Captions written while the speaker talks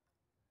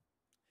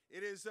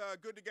It is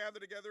good to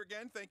gather together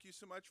again. Thank you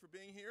so much for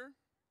being here.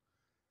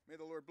 May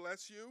the Lord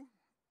bless you.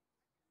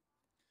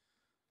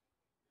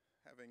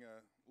 Having a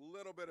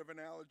little bit of an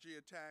allergy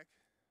attack,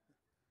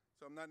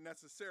 so I'm not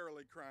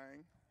necessarily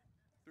crying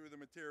through the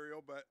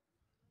material, but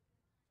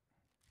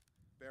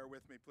bear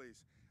with me,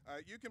 please.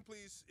 You can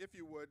please, if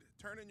you would,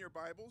 turn in your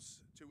Bibles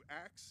to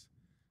Acts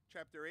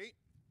chapter 8,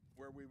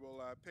 where we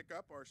will pick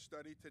up our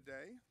study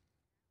today.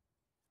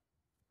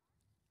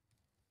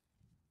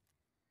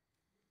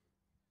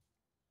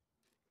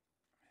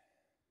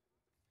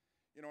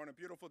 You know, on a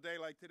beautiful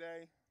day like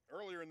today,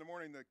 earlier in the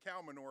morning, the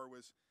cow manure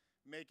was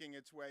making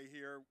its way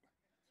here,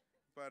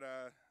 but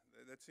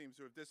that seems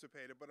to have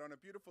dissipated. But on a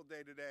beautiful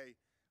day today,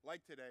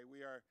 like today,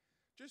 we are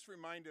just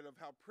reminded of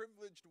how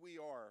privileged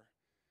we are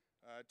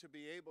to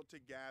be able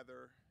to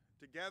gather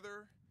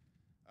together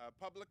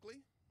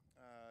publicly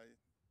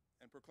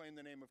and proclaim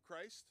the name of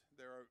Christ.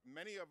 There are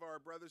many of our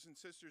brothers and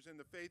sisters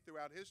in the faith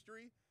throughout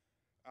history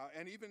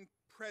and even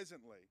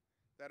presently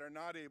that are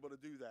not able to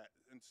do that.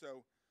 And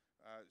so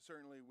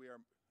certainly we are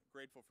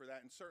grateful for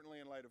that, and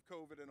certainly in light of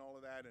COVID and all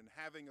of that, and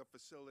having a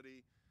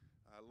facility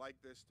like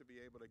this to be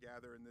able to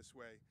gather in this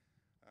way,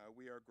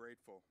 we are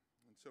grateful.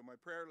 And so my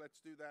prayer,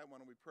 let's do that.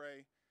 Why don't we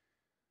pray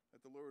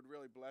that the Lord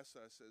really bless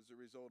us as a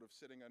result of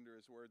sitting under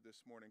his word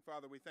this morning.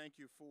 Father, we thank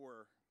you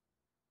for,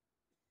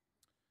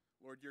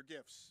 Lord, your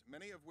gifts,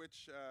 many of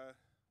which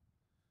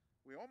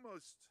we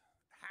almost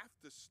have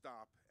to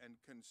stop and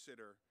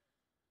consider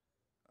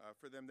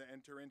for them to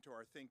enter into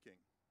our thinking,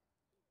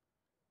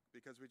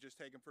 because we just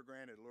take them for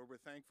granted. Lord,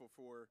 we're thankful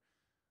for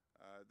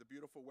the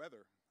beautiful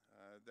weather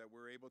that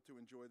we're able to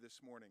enjoy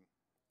this morning.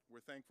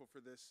 We're thankful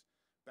for this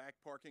back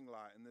parking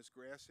lot and this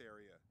grass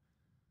area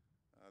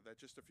that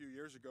just a few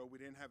years ago we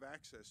didn't have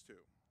access to.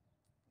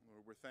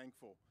 Lord, we're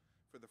thankful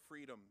for the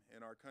freedom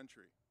in our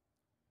country.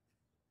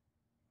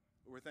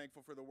 We're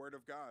thankful for the Word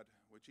of God,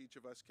 which each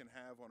of us can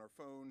have on our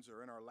phones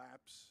or in our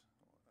laps.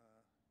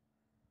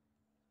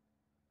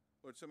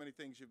 Lord, so many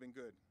things you've been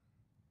good.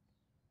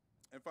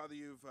 And Father,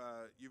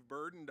 you've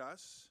burdened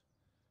us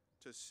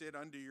to sit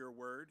under your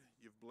word.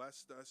 You've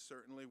blessed us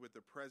certainly with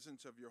the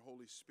presence of your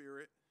Holy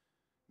Spirit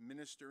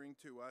ministering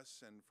to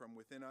us and from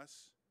within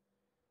us.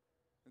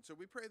 And so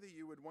we pray that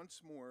you would once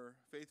more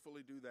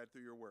faithfully do that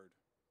through your word.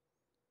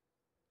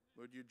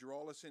 Lord, you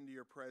draw us into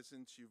your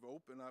presence. You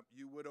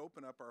would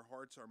open up our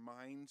hearts, our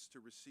minds to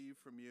receive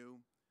from you.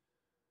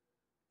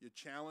 You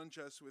challenge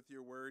us with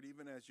your word,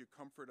 even as you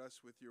comfort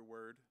us with your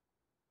word.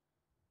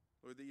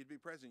 Lord, that you'd be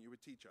present, you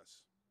would teach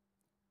us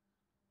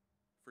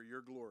for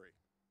your glory.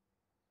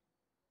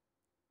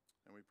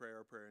 And we pray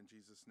our prayer in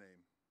Jesus'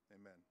 name.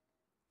 Amen.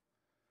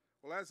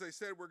 Well, as I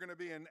said, we're going to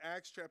be in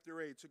Acts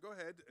chapter 8. So go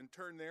ahead and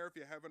turn there if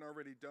you haven't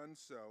already done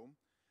so.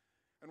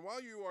 And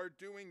while you are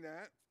doing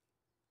that,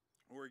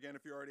 or again,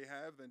 if you already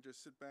have, then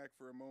just sit back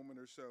for a moment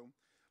or so.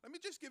 Let me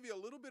just give you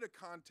a little bit of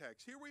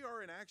context. Here we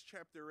are in Acts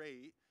chapter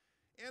 8,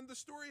 and the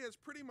story has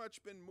pretty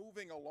much been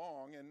moving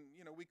along. And,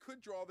 we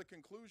could draw the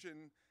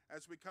conclusion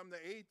as we come to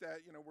 8 that,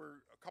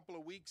 we're a couple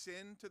of weeks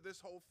into this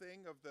whole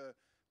thing of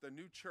the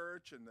new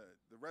church and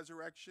the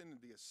resurrection and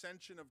the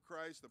ascension of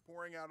Christ, the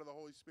pouring out of the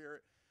Holy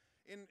Spirit.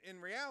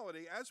 In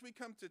reality, as we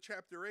come to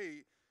chapter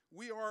 8,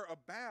 we are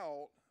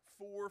about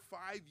 4 or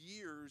 5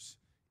 years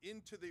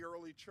into the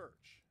early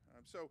church.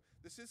 So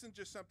this isn't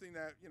just something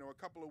that,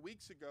 a couple of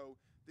weeks ago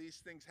these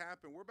things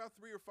happened. We're about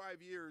 3 or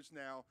 5 years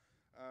now,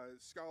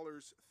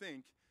 scholars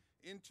think,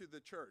 into the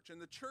church. And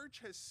the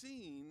church has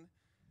seen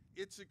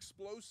its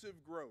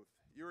explosive growth.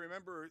 You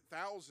remember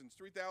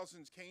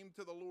 3,000 came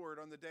to the Lord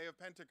on the day of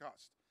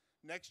Pentecost.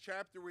 Next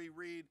chapter we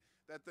read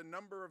that the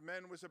number of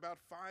men was about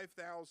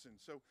 5,000.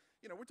 So,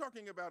 we're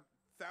talking about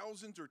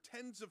thousands or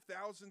tens of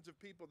thousands of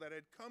people that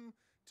had come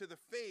to the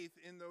faith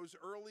in those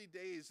early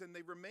days, and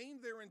they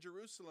remained there in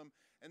Jerusalem,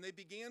 and they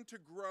began to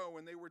grow,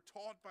 and they were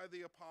taught by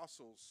the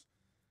apostles.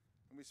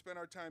 And we spent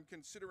our time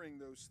considering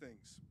those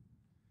things.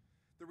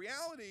 The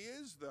reality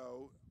is,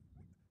 though,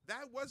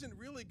 that wasn't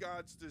really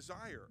God's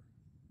desire.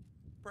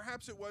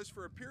 Perhaps it was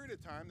for a period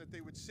of time that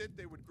they would sit,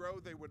 they would grow,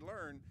 they would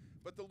learn,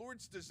 but the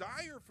Lord's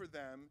desire for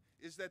them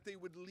is that they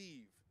would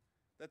leave.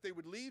 That they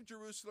would leave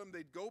Jerusalem,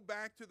 they'd go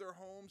back to their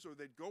homes, or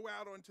they'd go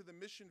out onto the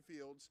mission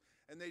fields,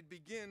 and they'd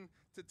begin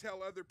to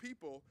tell other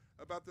people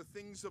about the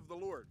things of the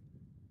Lord.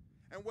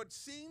 And what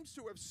seems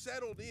to have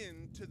settled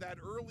into that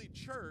early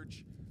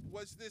church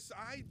was this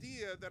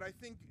idea that I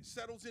think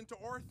settles into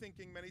our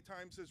thinking many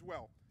times as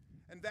well.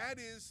 And that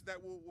is that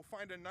we'll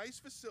find a nice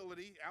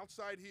facility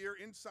outside here,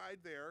 inside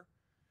there.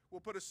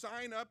 We'll put a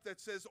sign up that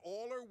says,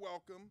 "All are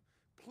welcome.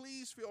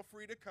 Please feel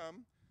free to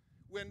come."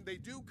 When they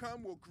do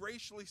come, we'll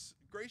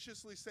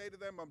graciously say to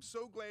them, "I'm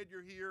so glad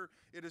you're here.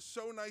 It is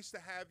so nice to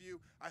have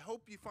you. I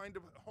hope you find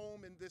a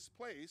home in this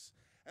place."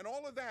 And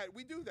all of that,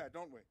 we do that,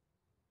 don't we?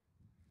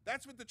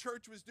 That's what the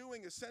church was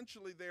doing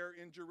essentially there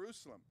in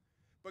Jerusalem.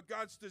 But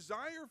God's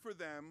desire for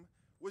them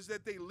was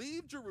that they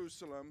leave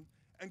Jerusalem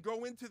and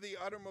go into the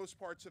uttermost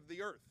parts of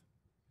the earth.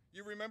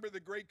 You remember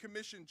the Great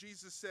Commission.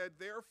 Jesus said,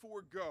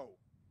 "Therefore go."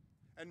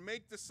 and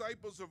make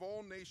disciples of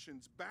all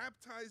nations,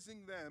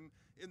 baptizing them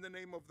in the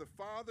name of the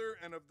Father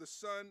and of the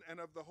Son and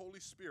of the Holy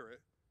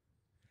Spirit,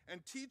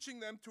 and teaching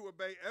them to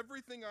obey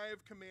everything I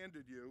have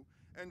commanded you,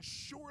 and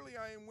surely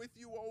I am with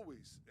you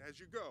always as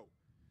you go,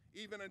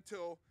 even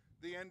until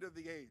the end of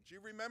the age. You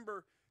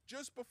remember,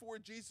 just before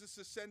Jesus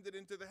ascended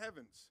into the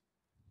heavens,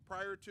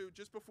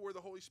 just before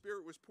the Holy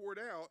Spirit was poured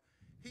out,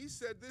 he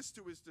said this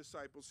to his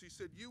disciples. He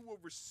said, "You will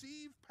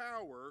receive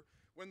power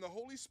when the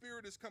Holy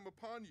Spirit has come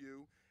upon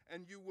you,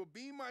 and you will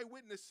be my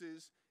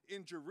witnesses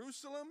in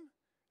Jerusalem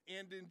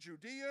and in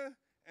Judea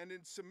and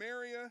in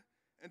Samaria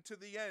and to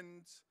the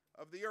ends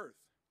of the earth."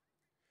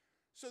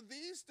 So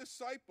these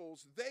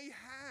disciples, they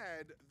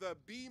had the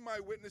 "be my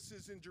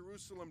witnesses in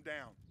Jerusalem"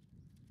 down.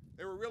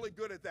 They were really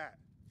good at that.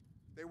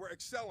 They were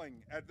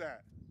excelling at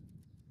that.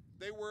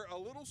 They were a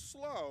little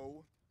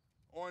slow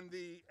on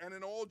the "and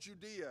in all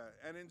Judea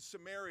and in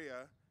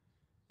Samaria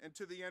and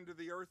to the end of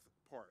the earth"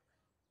 part.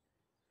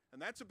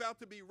 And that's about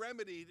to be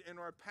remedied in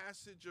our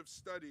passage of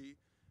study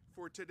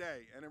for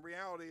today. And in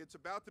reality, it's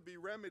about to be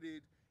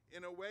remedied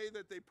in a way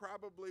that they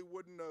probably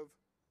wouldn't have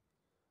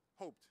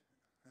hoped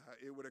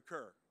it would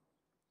occur.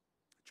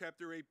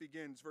 Chapter 8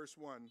 begins, verse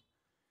 1.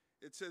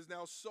 It says,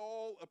 "Now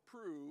Saul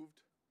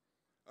approved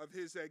of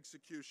his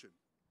execution."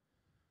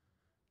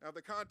 Now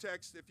the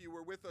context, if you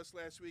were with us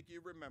last week, you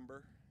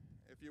remember.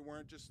 If you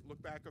weren't, just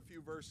look back a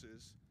few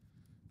verses.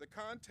 The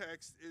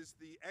context is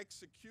the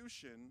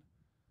execution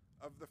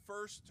of the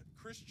first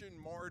Christian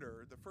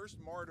martyr, the first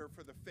martyr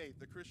for the faith,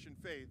 the Christian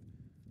faith,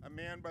 a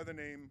man by the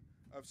name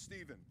of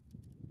Stephen.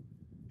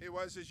 He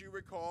was, as you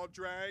recall,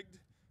 dragged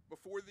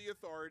before the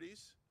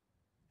authorities.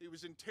 He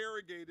was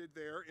interrogated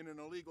there in an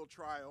illegal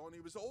trial, and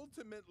he was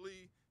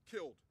ultimately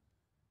killed.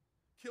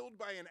 Killed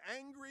by an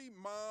angry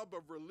mob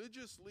of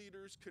religious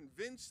leaders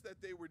convinced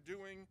that they were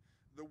doing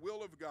the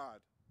will of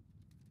God.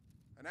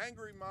 An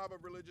angry mob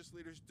of religious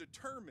leaders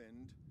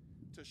determined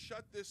to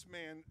shut this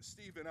man,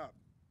 Stephen, up.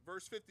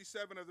 Verse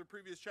 57 of the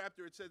previous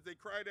chapter, it says, "They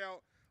cried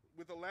out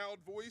with a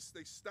loud voice,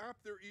 they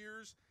stopped their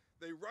ears,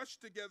 they rushed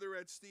together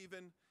at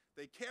Stephen,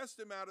 they cast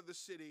him out of the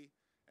city,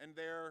 and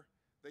there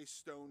they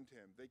stoned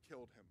him." They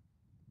killed him.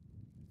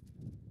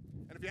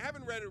 And if you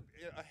haven't read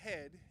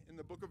ahead in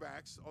the book of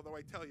Acts, although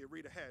I tell you,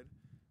 read ahead,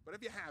 but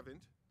if you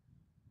haven't,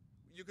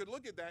 you could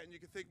look at that and you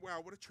could think,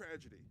 wow, what a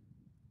tragedy.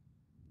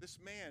 This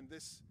man,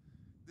 this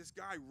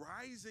guy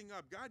rising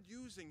up, God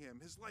using him,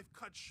 his life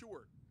cut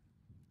short.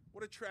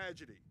 What a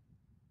tragedy.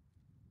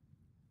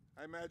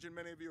 I imagine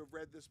many of you have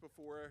read this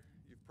before.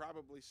 You've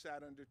probably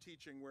sat under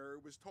teaching where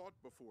it was taught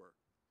before.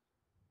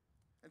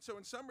 And so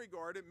in some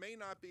regard, it may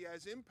not be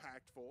as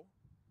impactful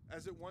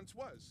as it once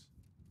was.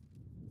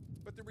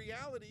 But the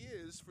reality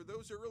is, for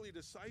those early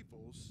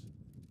disciples,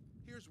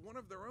 here's one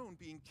of their own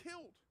being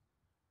killed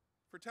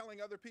for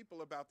telling other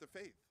people about the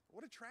faith.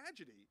 What a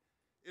tragedy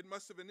it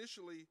must have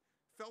initially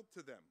felt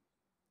to them.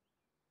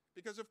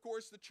 Because, of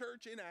course, the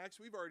church in Acts,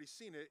 we've already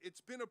seen it,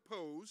 it's been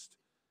opposed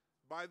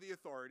by the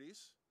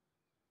authorities.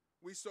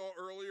 We saw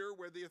earlier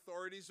where the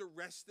authorities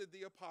arrested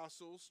the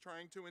apostles,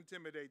 trying to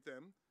intimidate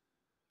them.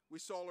 We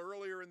saw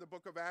earlier in the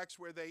book of Acts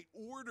where they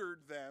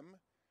ordered them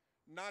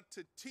not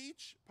to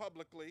teach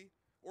publicly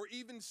or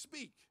even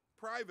speak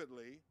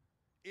privately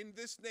in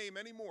this name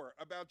anymore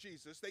about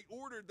Jesus. They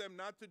ordered them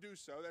not to do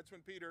so. That's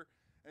when Peter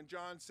and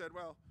John said,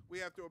 well, we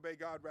have to obey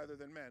God rather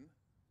than men.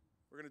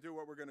 We're going to do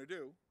what we're going to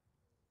do.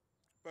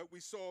 But we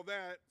saw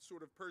that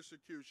sort of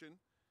persecution.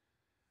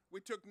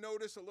 We took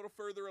notice a little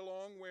further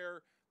along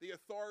where the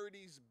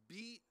authorities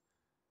beat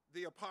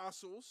the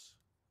apostles.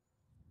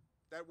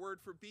 That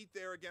word for beat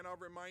there, again, I'll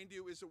remind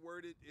you, is a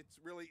word,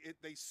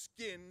 they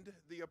skinned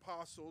the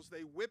apostles.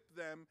 They whipped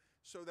them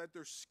so that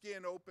their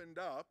skin opened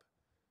up.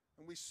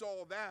 And we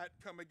saw that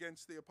come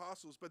against the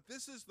apostles. But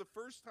this is the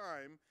first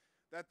time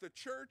that the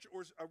church,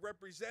 or a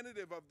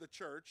representative of the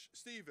church,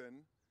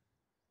 Stephen,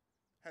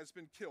 has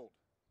been killed.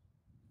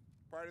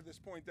 Prior to this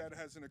point, that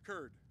hasn't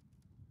occurred.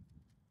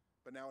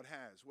 But now it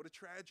has. What a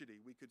tragedy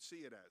we could see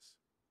it as.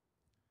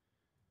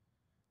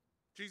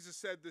 Jesus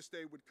said this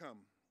day would come.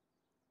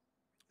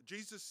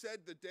 Jesus said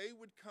the day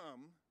would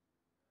come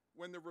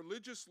when the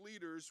religious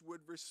leaders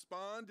would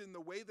respond in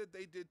the way that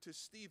they did to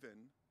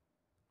Stephen,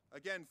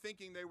 again,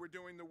 thinking they were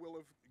doing the will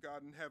of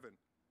God in heaven.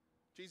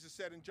 Jesus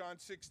said in John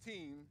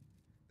 16,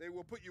 they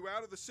will put you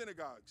out of the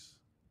synagogues.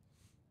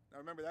 Now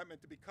remember, that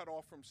meant to be cut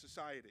off from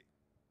society.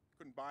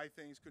 Couldn't buy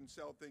things, couldn't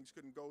sell things,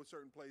 couldn't go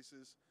certain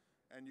places,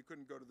 and you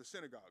couldn't go to the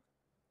synagogue.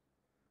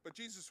 But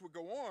Jesus would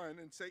go on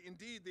and say,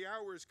 indeed, the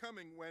hour is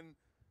coming when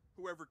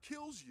whoever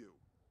kills you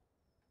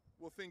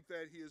will think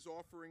that he is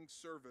offering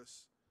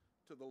service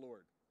to the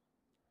Lord.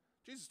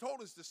 Jesus told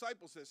his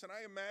disciples this, and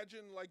I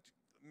imagine, like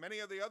many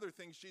of the other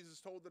things Jesus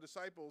told the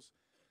disciples,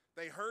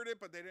 they heard it,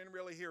 but they didn't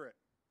really hear it.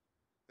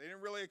 They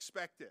didn't really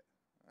expect it.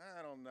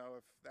 I don't know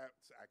if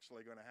that's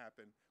actually going to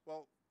happen.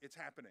 Well, it's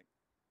happening.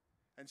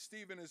 And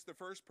Stephen is the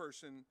first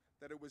person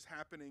that it was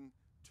happening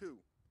to.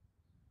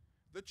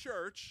 The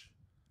church,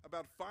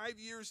 about 5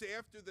 years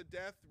after the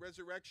death,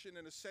 resurrection,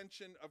 and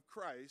ascension of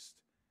Christ,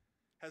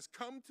 has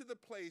come to the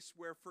place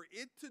where for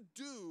it to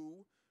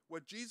do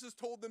what Jesus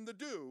told them to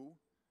do,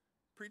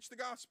 preach the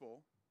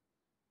gospel,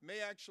 may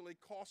actually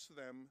cost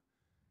them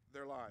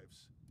their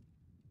lives.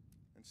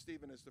 And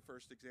Stephen is the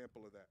first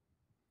example of that.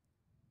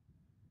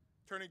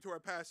 Turning to our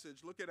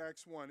passage, look at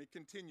Acts 1. It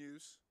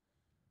continues.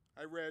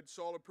 I read,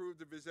 Saul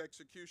approved of his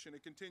execution.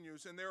 It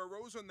continues, and there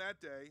arose on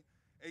that day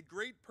a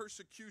great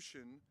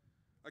persecution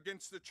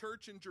against the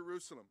church in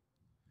Jerusalem.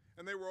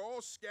 And they were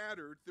all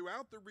scattered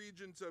throughout the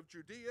regions of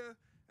Judea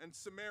and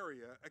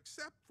Samaria,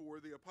 except for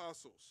the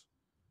apostles.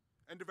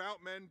 And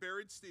devout men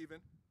buried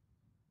Stephen,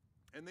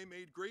 and they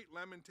made great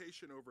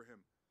lamentation over him.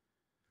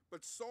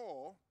 But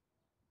Saul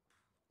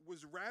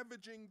was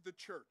ravaging the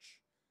church,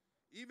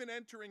 even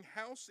entering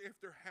house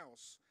after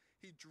house.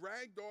 He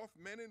dragged off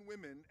men and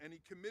women, and he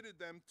committed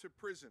them to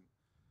prison.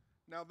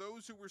 Now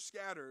those who were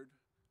scattered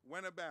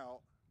went about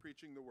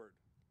preaching the word.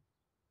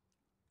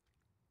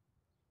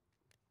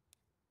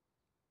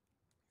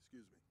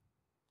 Excuse me.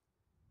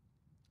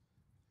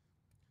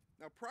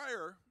 Now,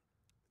 prior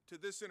to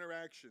this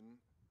interaction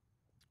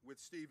with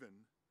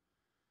Stephen,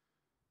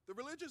 the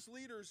religious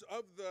leaders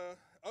of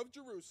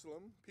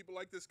Jerusalem, people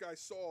like this guy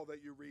Saul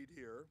that you read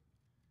here,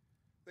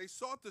 they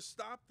sought to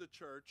stop the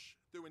church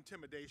through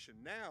intimidation.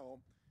 Now,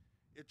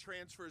 it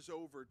transfers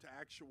over to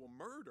actual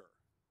murder,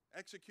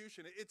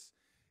 execution.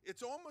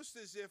 It's almost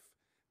as if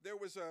there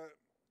was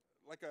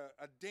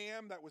a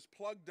dam that was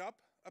plugged up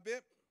a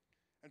bit,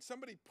 and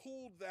somebody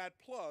pulled that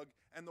plug,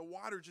 and the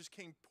water just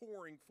came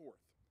pouring forth.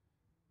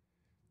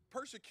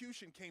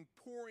 Persecution came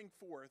pouring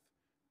forth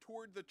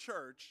toward the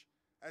church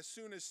as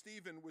soon as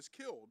Stephen was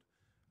killed,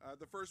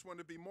 the first one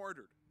to be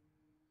martyred.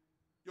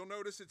 You'll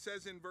notice it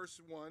says in verse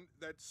 1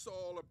 that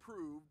Saul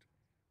approved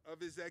of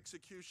his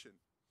execution.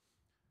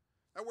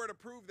 That word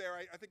approved there,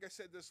 I think I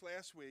said this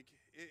last week,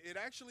 it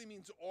actually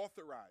means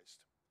authorized.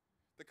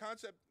 The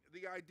concept,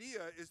 the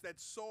idea is that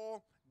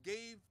Saul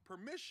gave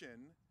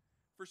permission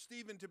for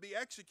Stephen to be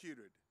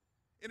executed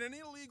in an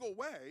illegal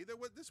way.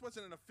 This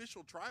wasn't an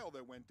official trial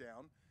that went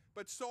down,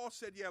 but Saul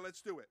said, yeah,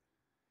 let's do it.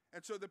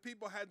 And so the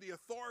people had the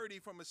authority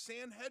from a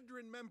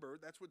Sanhedrin member,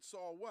 that's what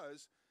Saul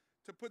was,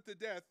 to put to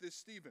death this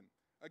Stephen.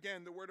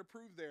 Again, the word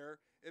approved there,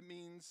 it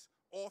means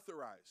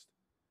authorized.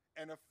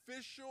 An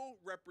official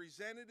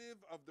representative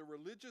of the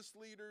religious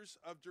leaders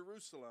of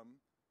Jerusalem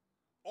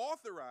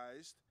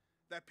authorized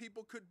that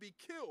people could be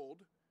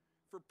killed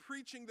for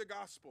preaching the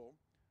gospel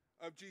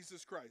of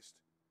Jesus Christ.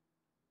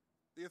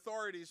 The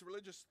authorities,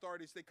 religious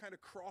authorities, they kind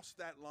of crossed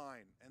that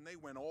line and they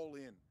went all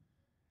in.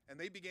 And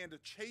they began to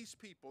chase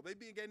people. They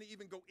began to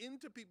even go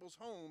into people's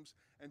homes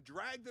and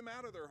drag them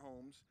out of their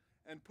homes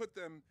and put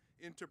them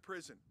into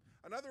prison.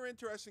 Another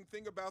interesting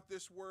thing about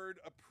this word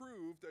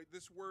approved,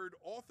 this word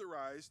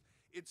authorized,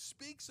 it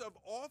speaks of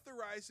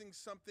authorizing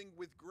something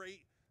with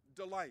great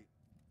delight.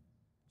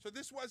 So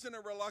this wasn't a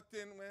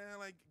reluctant, well,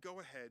 like,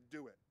 go ahead,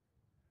 do it.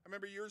 I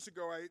remember years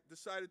ago I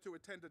decided to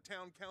attend a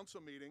town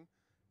council meeting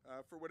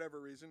for whatever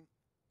reason.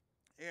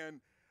 And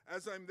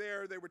as I'm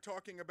there, they were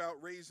talking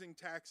about raising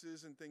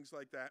taxes and things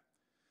like that.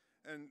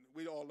 And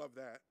we all love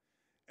that.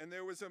 And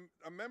there was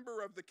a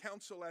member of the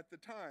council at the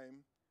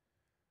time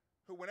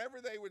who, whenever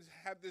they would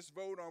have this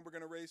vote on, we're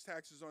going to raise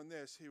taxes on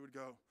this, he would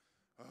go,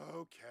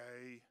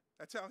 okay.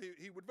 That's how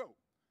he would vote.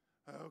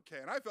 Okay.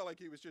 And I felt like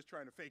he was just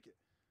trying to fake it.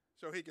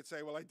 So he could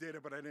say, well, I did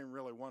it, but I didn't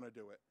really want to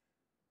do it.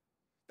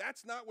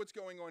 That's not what's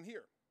going on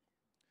here.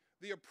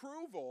 The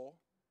approval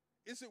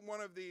isn't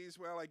one of these,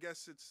 well, I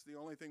guess it's the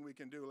only thing we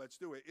can do, let's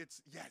do it.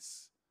 It's,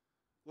 yes,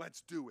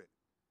 let's do it.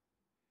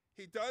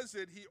 He does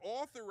it, he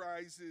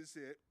authorizes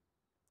it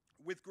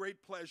with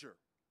great pleasure.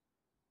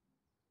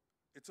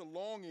 It's a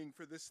longing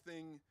for this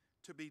thing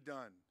to be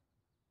done.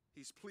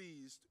 He's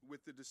pleased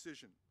with the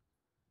decision.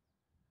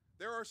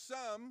 There are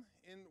some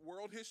in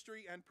world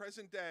history and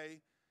present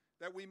day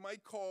that we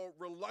might call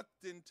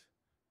reluctant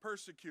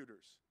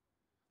persecutors.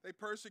 They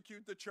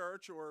persecute the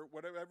church or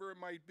whatever it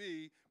might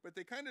be, but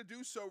they kind of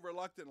do so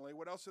reluctantly.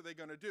 What else are they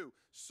going to do?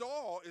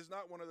 Saul is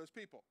not one of those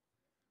people.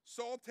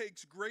 Saul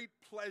takes great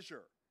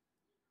pleasure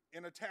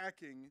in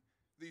attacking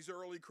these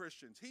early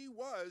Christians. He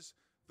was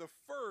the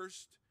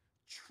first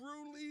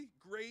truly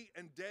great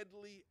and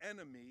deadly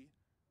enemy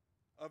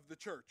of the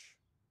church.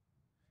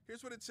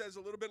 Here's what it says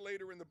a little bit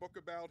later in the book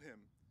about him.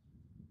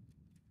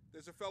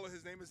 There's a fellow,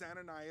 his name is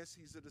Ananias.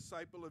 He's a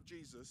disciple of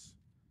Jesus.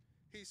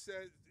 He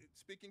said,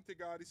 speaking to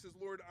God, he says,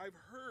 Lord, I've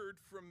heard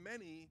from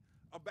many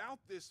about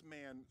this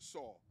man,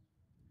 Saul.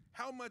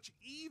 How much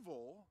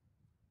evil,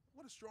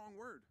 what a strong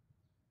word,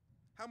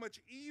 how much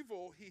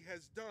evil he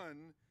has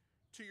done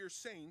to your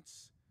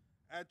saints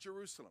at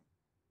Jerusalem.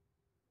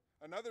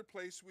 Another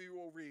place we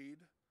will read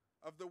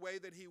of the way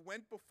that he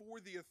went before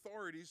the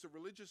authorities, the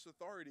religious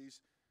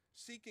authorities,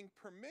 seeking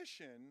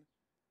permission,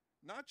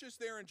 not just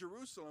there in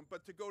Jerusalem,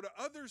 but to go to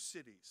other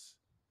cities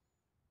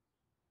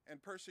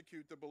and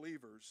persecute the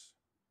believers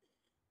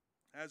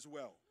as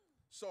well.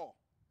 Saul,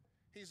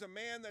 he's a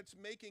man that's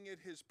making it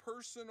his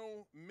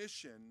personal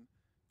mission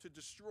to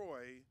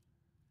destroy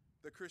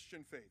the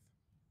Christian faith.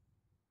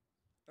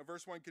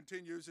 Verse 1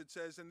 continues, it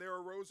says, "And there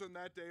arose on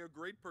that day a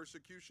great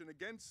persecution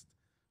against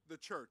the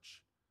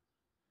church.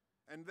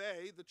 And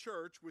they, the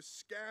church, was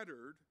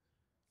scattered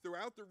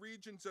throughout the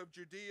regions of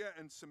Judea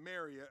and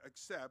Samaria,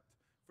 except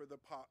for the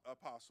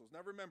apostles."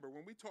 Now remember,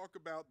 when we talk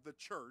about the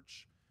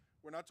church,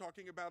 we're not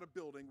talking about a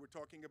building, we're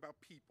talking about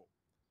people.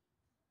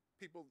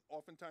 People,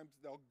 oftentimes,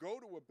 they'll go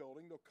to a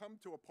building, they'll come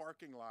to a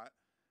parking lot,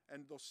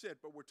 and they'll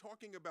sit, but we're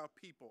talking about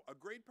people. A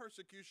great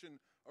persecution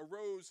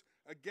arose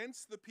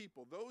against the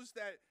people, those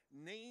that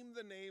name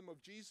the name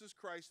of Jesus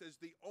Christ as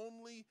the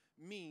only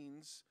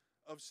means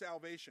of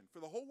salvation for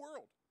the whole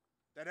world,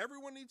 that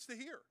everyone needs to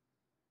hear.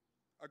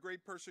 A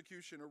great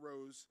persecution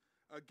arose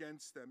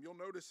against them. You'll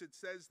notice it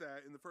says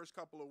that in the first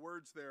couple of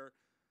words there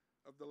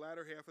of the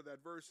latter half of that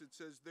verse, it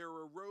says, "There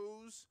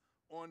arose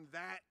on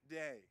that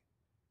day."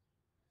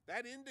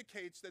 That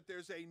indicates that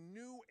there's a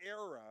new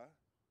era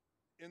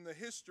in the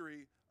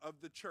history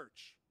of the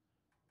church,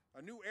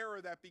 a new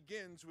era that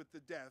begins with the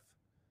death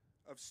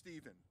of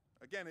Stephen.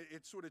 Again,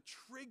 it sort of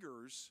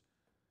triggers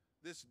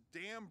this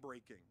dam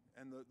breaking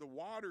and the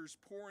waters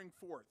pouring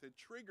forth. It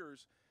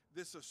triggers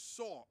this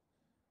assault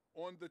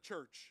on the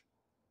church.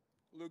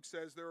 Luke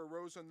says, "There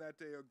arose on that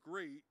day a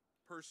great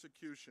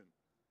persecution."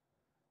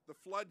 The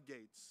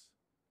floodgates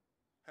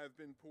have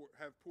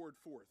poured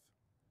forth.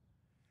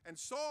 And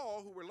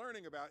Saul, who we're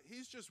learning about,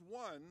 he's just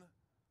one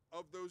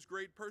of those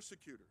great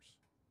persecutors.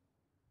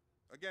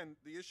 Again,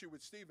 the issue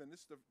with Stephen,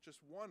 this is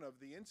just one of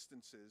the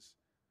instances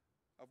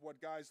of what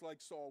guys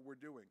like Saul were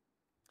doing.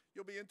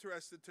 You'll be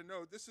interested to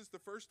note this is the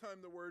first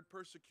time the word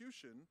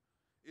persecution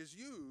is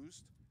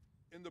used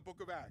in the book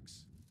of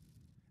Acts.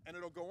 And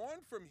it'll go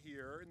on from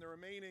here in the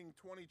remaining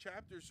 20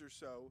 chapters or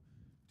so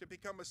to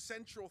become a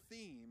central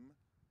theme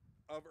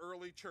of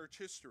early church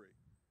history.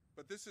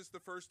 But this is the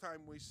first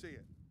time we see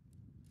it.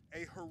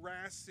 A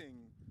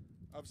harassing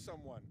of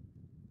someone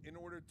in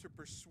order to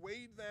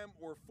persuade them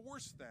or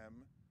force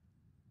them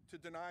to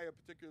deny a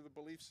particular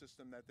belief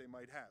system that they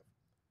might have.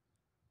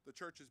 The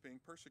church is being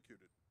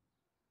persecuted.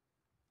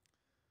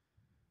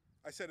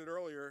 I said it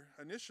earlier,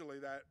 initially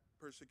that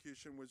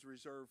persecution was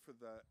reserved for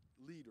the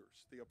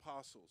leaders, the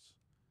apostles.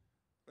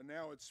 But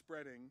now it's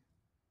spreading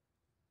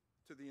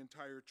to the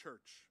entire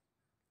church.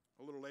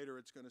 A little later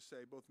it's going to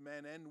say both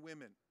men and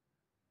women.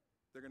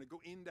 They're going to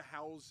go into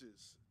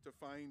houses to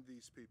find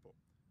these people.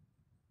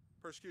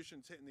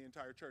 Persecution's hitting the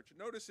entire church.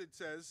 Notice it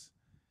says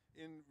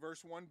in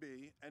verse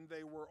 1b, "And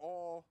they were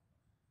all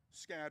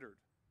scattered."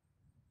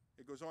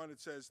 It goes on,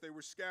 it says, "They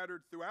were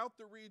scattered throughout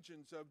the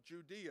regions of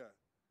Judea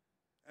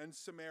and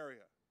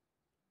Samaria."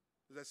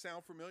 Does that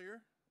sound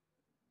familiar?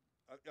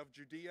 Of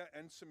Judea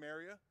and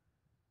Samaria?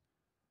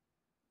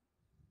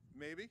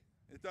 Maybe.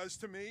 It does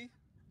to me.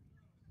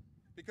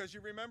 Because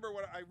you remember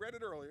what I read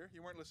it earlier.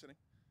 You weren't listening.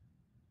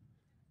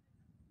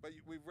 But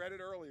we've read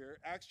it earlier.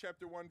 Acts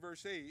chapter 1,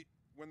 verse 8.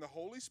 "When the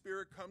Holy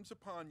Spirit comes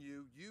upon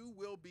you, you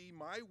will be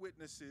my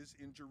witnesses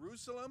in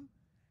Jerusalem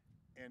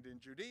and in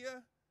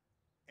Judea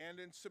and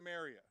in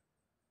Samaria."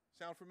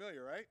 Sound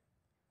familiar, right?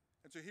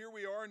 And so here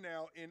we are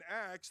now in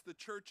Acts. The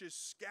church is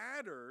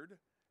scattered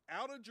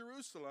out of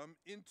Jerusalem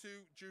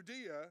into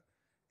Judea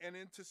and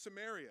into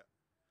Samaria.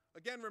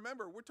 Again,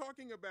 remember, we're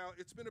talking about,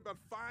 it's been about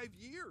 5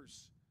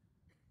 years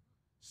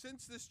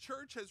since this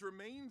church has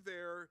remained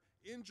there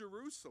in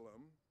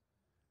Jerusalem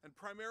and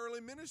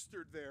primarily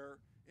ministered there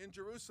in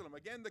Jerusalem.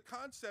 Again, the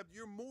concept,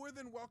 you're more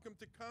than welcome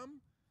to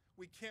come.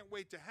 We can't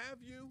wait to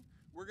have you.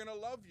 We're going to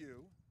love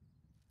you,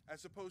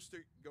 as opposed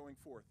to going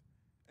forth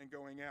and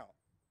going out.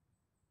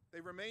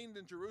 They remained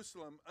in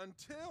Jerusalem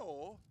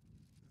until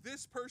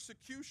this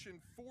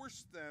persecution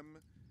forced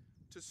them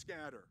to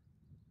scatter.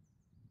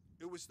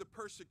 It was the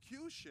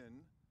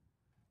persecution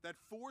that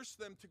forced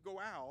them to go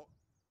out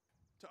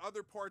to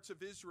other parts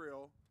of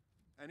Israel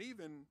and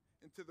even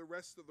into the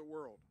rest of the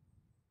world.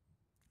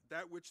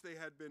 That which they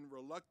had been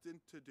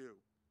reluctant to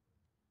do,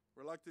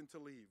 reluctant to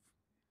leave.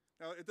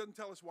 Now, it doesn't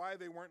tell us why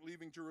they weren't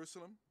leaving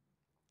Jerusalem.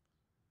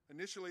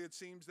 Initially, it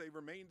seems they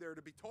remained there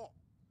to be taught.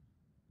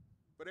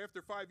 But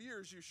after 5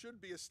 years, you should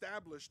be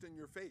established in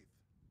your faith.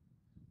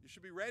 You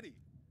should be ready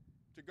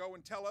to go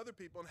and tell other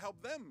people and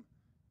help them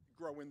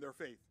grow in their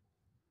faith.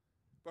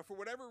 But for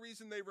whatever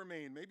reason they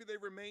remained. Maybe they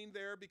remained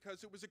there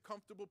because it was a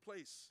comfortable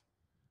place.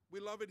 We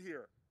love it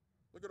here.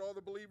 Look at all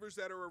the believers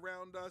that are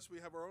around us. We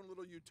have our own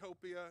little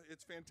utopia.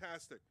 It's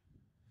fantastic.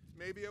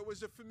 Maybe it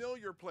was a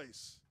familiar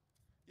place.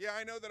 Yeah,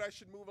 I know that I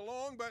should move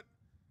along, but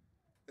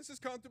this is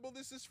comfortable.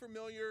 This is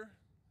familiar.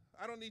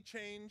 I don't need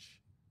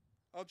change.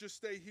 I'll just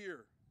stay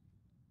here.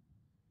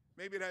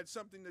 Maybe it had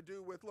something to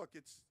do with, look,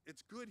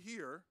 it's good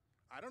here.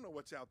 I don't know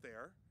what's out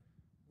there.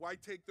 Why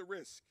take the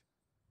risk?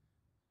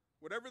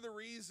 Whatever the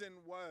reason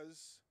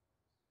was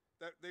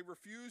that they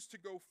refused to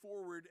go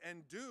forward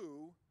and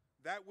do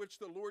that which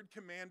the Lord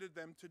commanded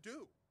them to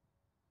do.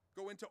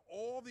 Go into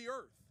all the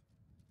earth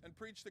and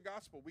preach the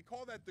gospel. We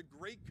call that the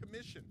Great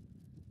Commission.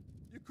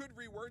 You could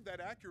reword that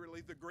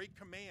accurately, the Great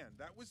Command.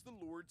 That was the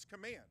Lord's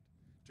command,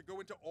 to go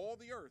into all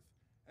the earth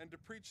and to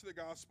preach the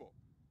gospel.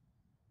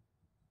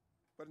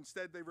 But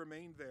instead they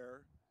remained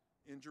there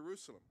in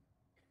Jerusalem.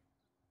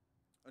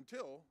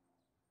 until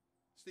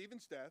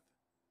Stephen's death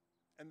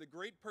and the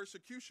great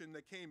persecution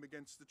that came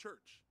against the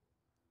church.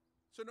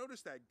 So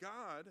notice that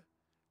God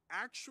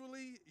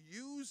actually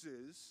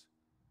uses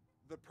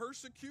the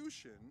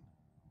persecution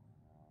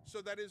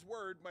so that his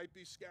word might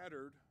be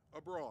scattered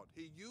abroad.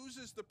 He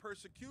uses the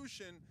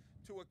persecution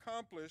to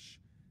accomplish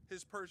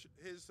his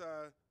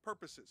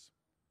purposes.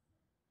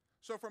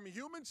 So from a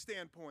human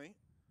standpoint,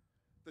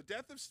 the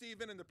death of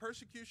Stephen and the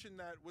persecution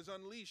that was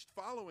unleashed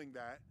following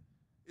that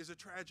is a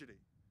tragedy.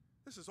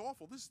 This is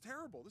awful. This is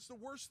terrible. This is the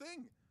worst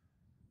thing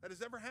that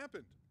has ever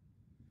happened.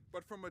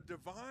 But from a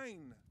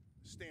divine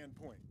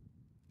standpoint,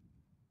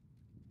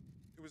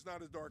 it was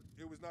not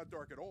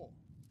dark at all.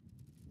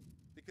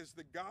 Because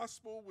the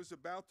gospel was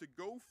about to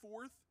go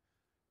forth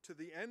to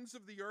the ends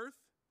of the earth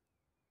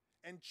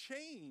and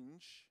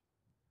change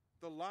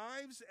the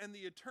lives and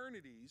the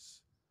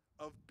eternities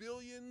of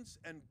billions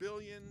and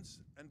billions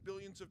and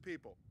billions of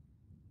people,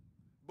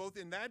 both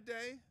in that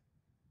day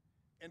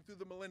and through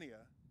the millennia,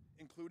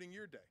 including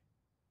your day.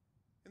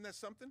 Isn't that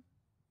something?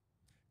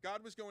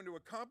 God was going to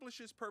accomplish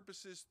his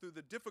purposes through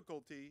the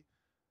difficulty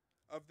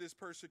of this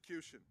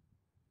persecution.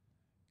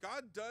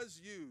 God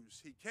does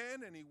use, he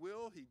can and he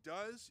will, he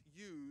does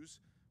use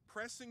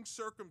pressing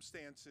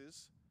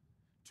circumstances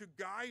to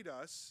guide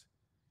us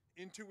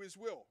into his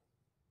will.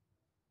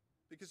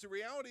 Because the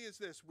reality is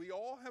this, we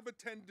all have a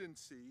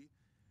tendency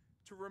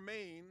to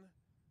remain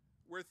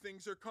where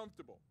things are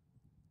comfortable,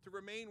 to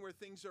remain where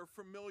things are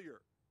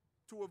familiar,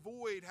 to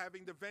avoid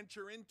having to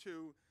venture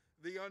into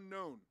the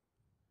unknown.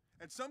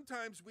 And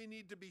sometimes we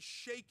need to be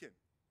shaken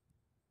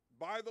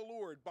by the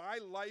Lord, by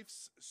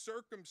life's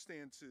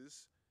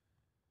circumstances,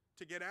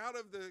 to get out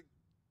of the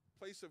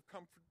place of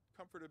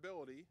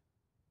comfortability,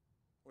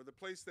 or the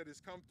place that is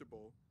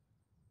comfortable,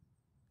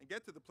 and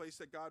get to the place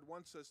that God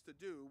wants us to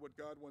do what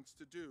God wants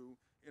to do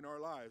in our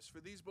lives. For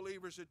these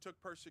believers, it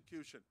took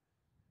persecution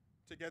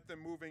to get them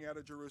moving out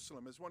of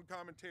Jerusalem. As one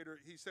commentator,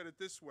 he said it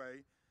this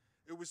way,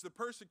 it was the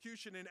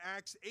persecution in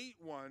Acts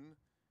 8:1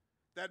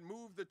 that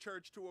moved the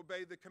church to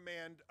obey the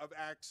command of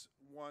Acts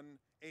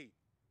 1:8.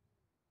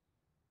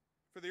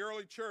 For the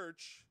early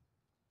church,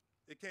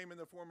 it came in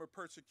the form of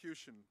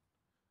persecution.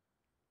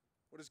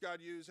 What does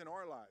God use in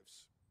our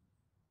lives?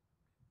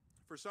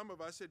 For some of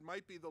us, it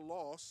might be the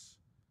loss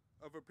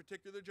of a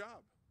particular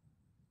job.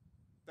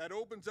 That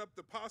opens up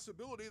the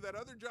possibility that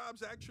other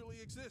jobs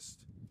actually exist,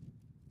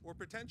 or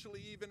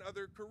potentially even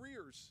other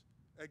careers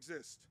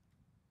exist.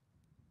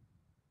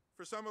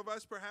 For some of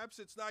us, perhaps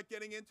it's not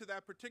getting into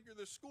that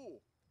particular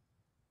school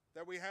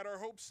that we had our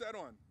hopes set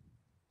on.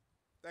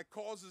 That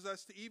causes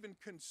us to even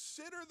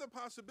consider the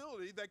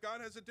possibility that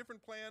God has a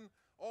different plan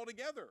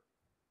altogether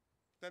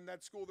than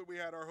that school that we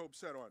had our hopes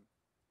set on.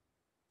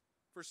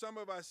 For some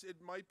of us, it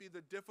might be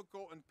the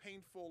difficult and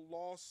painful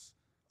loss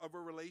of a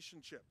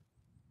relationship,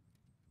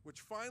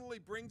 which finally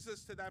brings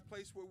us to that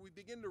place where we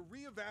begin to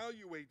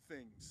reevaluate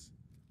things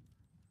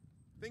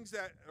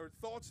that are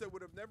thoughts that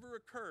would have never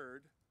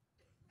occurred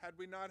had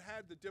we not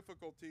had the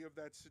difficulty of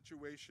that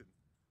situation.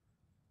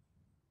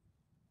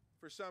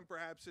 For some,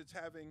 perhaps it's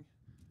having,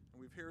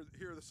 and we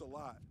hear this a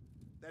lot,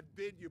 that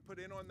bid you put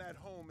in on that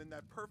home in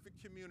that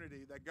perfect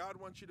community that God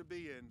wants you to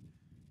be in,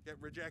 get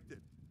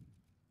rejected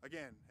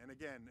again and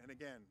again and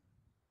again.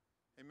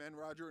 Amen,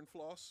 Roger and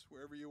Floss,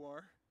 wherever you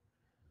are.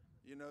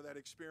 You know that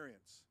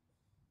experience.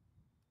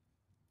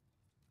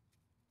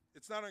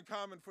 It's not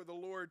uncommon for the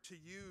Lord to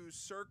use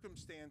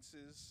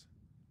circumstances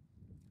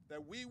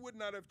that we would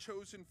not have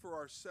chosen for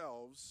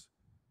ourselves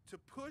to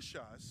push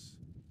us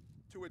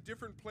to a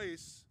different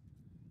place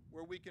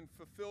where we can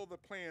fulfill the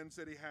plans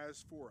that he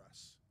has for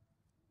us.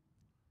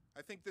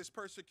 I think this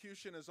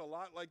persecution is a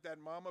lot like that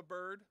mama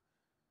bird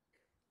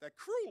that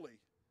cruelly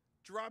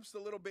drops the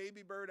little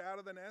baby bird out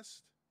of the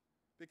nest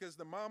because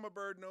the mama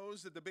bird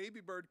knows that the baby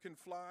bird can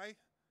fly,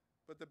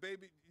 but the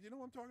baby, you know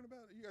what I'm talking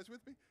about? Are you guys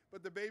with me?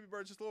 But the baby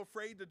bird's just a little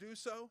afraid to do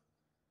so.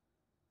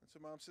 And so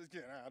mom says,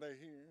 get out of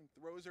here, and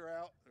throws her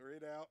out, or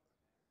it out.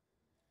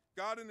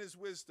 God in his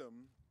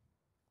wisdom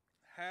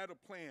had a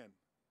plan.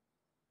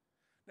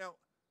 Now,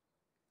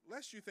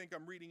 lest you think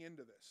I'm reading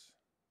into this,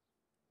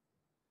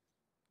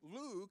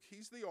 Luke,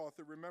 he's the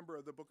author, remember,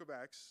 of the book of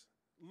Acts.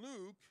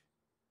 Luke,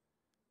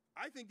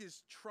 I think,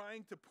 is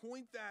trying to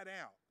point that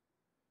out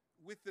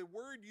with the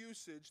word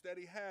usage that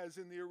he has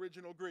in the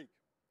original Greek.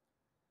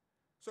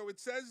 So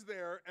it says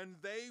there, and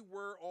they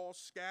were all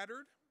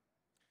scattered.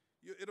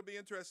 It'll be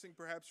interesting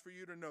perhaps for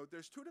you to note.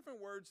 There's two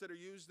different words that are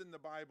used in the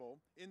Bible,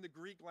 in the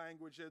Greek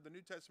language, the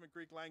New Testament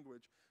Greek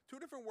language. Two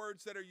different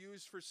words that are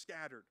used for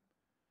scattered.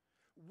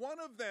 One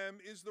of them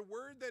is the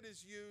word that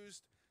is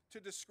used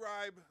to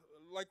describe,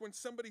 like when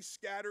somebody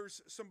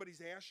scatters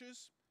somebody's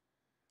ashes.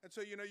 And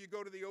so, you know, you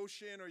go to the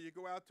ocean or you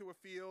go out to a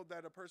field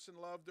that a person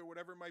loved or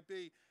whatever it might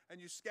be, and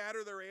you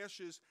scatter their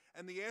ashes,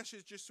 and the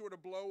ashes just sort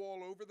of blow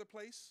all over the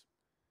place.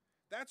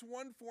 That's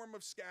one form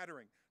of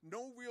scattering.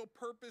 No real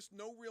purpose,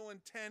 no real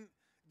intent.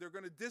 They're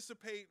going to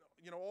dissipate,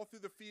 you know, all through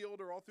the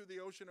field or all through the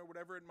ocean or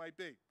whatever it might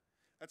be.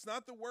 That's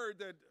not the word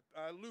that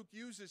Luke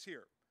uses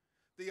here.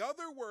 The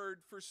other word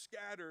for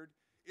scattered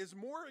is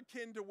more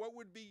akin to what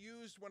would be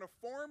used when a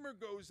farmer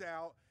goes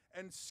out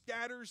and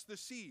scatters the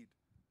seed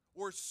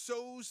or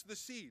sows the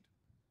seed.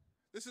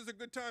 This is a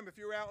good time if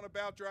you're out and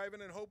about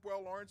driving in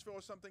Hopewell, Lawrenceville,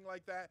 or something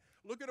like that.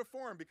 Look at a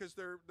farm because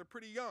they're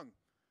pretty young.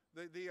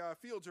 The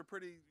fields are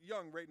pretty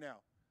young right now.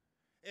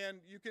 And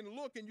you can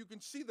look and you can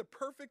see the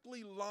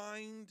perfectly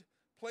lined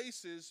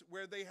places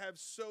where they have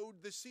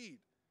sowed the seed.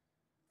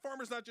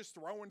 Farmer's not just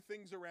throwing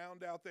things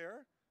around out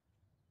there.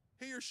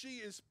 He or she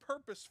is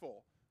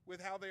purposeful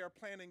with how they are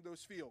planting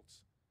those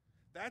fields.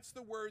 That's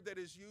the word that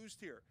is used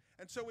here.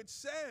 And so it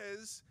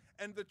says,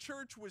 and the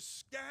church was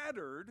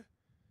scattered,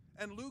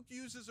 and Luke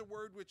uses a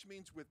word which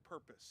means with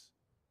purpose.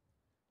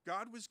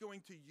 God was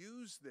going to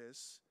use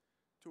this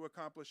to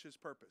accomplish his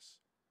purpose.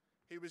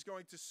 He was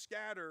going to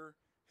scatter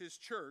his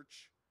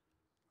church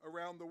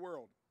around the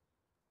world.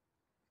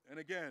 And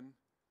again,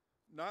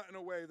 not in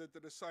a way that the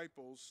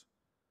disciples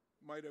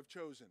might have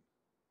chosen.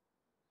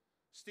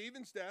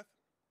 Stephen's death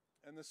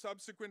and the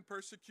subsequent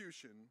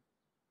persecution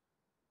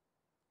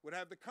would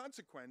have the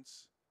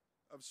consequence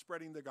of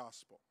spreading the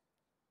gospel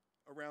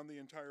around the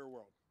entire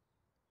world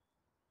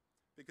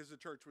because the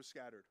church was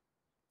scattered.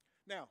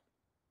 Now,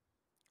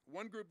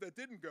 one group that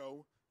didn't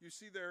go, you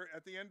see there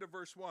at the end of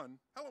verse 1.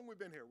 How long have we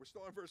been here? We're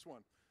still on verse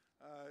 1.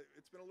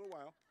 It's been a little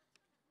while.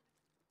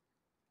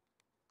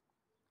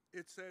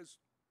 It says,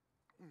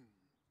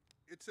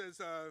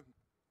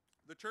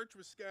 the church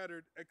was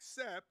scattered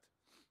except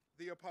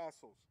the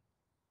apostles.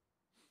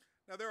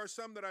 Now, there are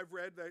some that I've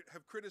read that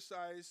have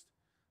criticized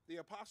the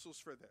apostles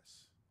for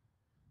this.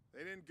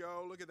 They didn't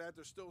go. Look at that.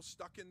 They're still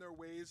stuck in their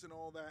ways and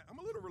all that. I'm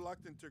a little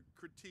reluctant to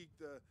critique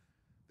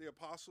the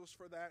apostles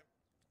for that.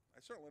 I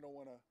certainly don't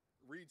want to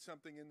read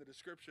something in the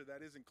scripture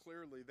that isn't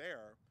clearly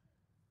there.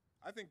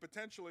 I think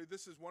potentially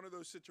this is one of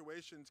those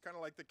situations, kind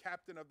of like the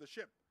captain of the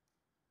ship.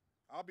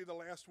 I'll be the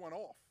last one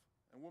off,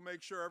 and we'll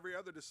make sure every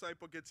other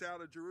disciple gets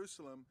out of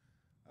Jerusalem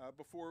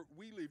before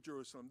we leave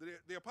Jerusalem.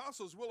 The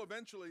apostles will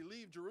eventually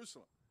leave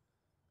Jerusalem,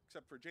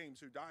 except for James,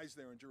 who dies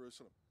there in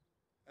Jerusalem.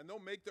 And they'll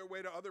make their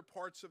way to other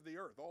parts of the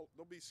earth.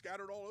 They'll be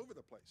scattered all over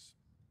the place.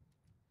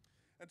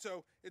 And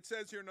so it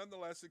says here,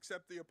 nonetheless,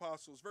 except the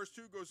apostles. Verse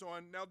 2 goes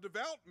on, now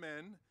devout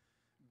men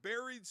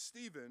buried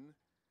Stephen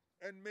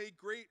and made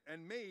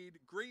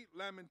great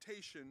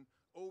lamentation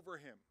over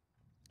him.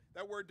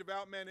 That word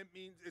devout men,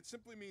 it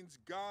simply means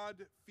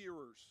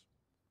God-fearers.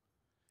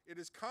 It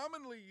is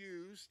commonly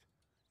used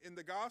in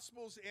the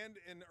Gospels and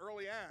in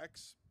early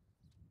Acts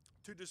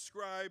to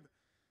describe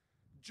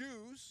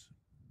Jews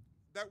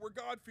that were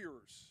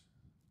God-fearers.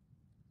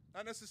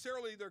 Not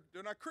necessarily,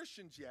 they're not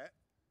Christians yet,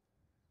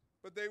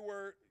 but they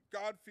were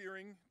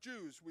God-fearing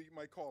Jews, we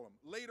might call them.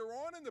 Later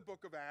on in the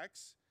book of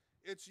Acts,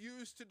 it's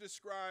used to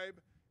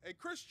describe a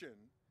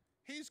Christian.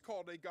 He's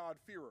called a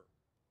God-fearer.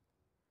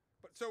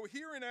 But so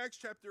here in Acts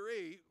chapter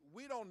 8,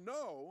 we don't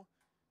know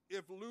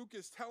if Luke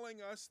is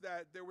telling us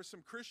that there were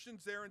some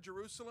Christians there in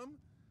Jerusalem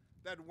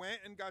that went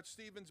and got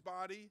Stephen's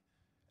body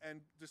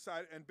and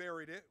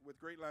buried it with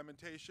great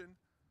lamentation,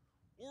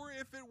 or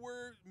if it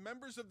were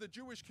members of the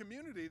Jewish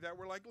community that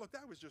were like, look,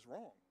 that was just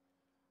wrong.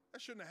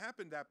 That shouldn't have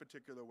happened that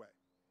particular way.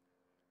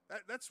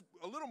 That's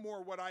a little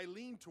more what I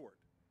lean toward.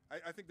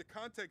 I think the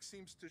context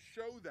seems to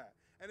show that.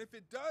 And if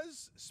it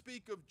does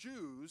speak of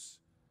Jews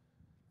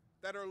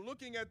that are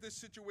looking at this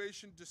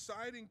situation,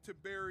 deciding to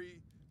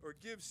bury or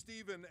give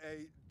Stephen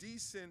a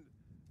decent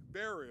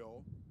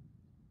burial,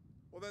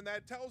 well, then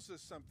that tells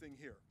us something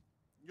here.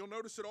 You'll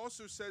notice it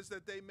also says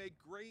that they make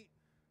great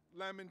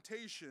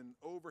lamentation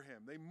over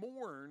him. They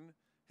mourn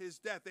his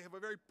death. They have a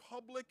very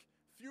public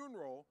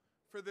funeral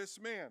for this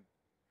man.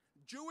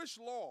 Jewish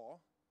law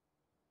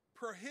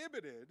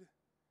prohibited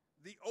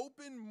the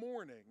open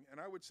mourning, and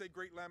I would say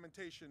great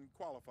lamentation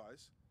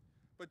qualifies,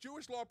 but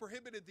Jewish law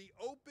prohibited the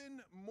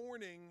open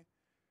mourning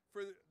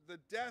for the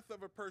death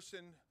of a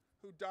person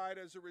who died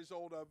as a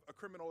result of a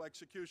criminal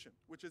execution,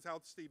 which is how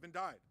Stephen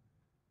died.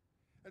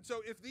 And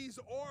so if these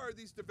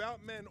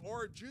devout men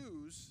are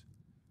Jews,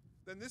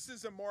 then this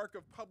is a mark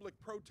of public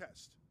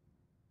protest.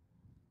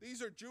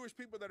 These are Jewish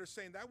people that are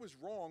saying that was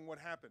wrong what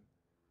happened,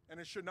 and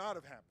it should not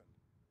have happened.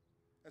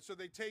 And so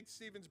they take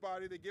Stephen's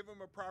body, they give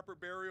him a proper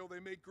burial, they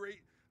make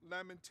great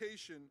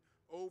lamentation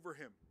over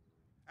him,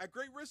 at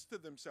great risk to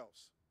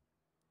themselves.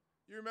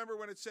 You remember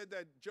when it said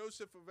that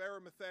Joseph of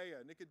Arimathea,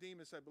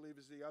 Nicodemus, I believe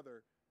is the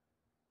other,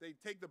 they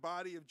take the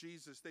body of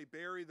Jesus, they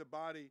bury the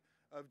body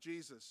of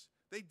Jesus.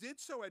 They did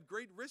so at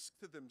great risk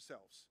to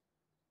themselves.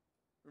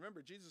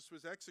 Remember, Jesus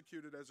was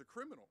executed as a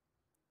criminal.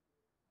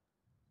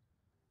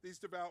 These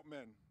devout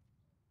men.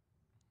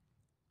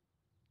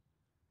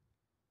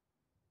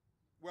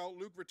 Well,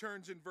 Luke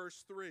returns in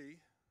verse 3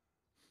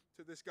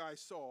 to this guy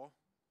Saul.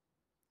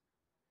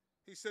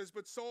 He says,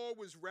 but Saul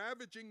was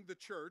ravaging the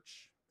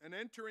church and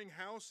entering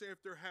house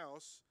after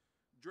house,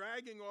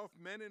 dragging off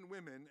men and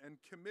women and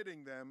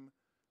committing them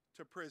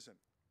to prison.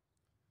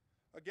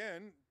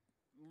 Again,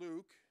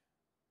 Luke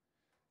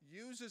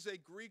uses a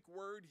Greek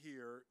word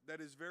here that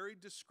is very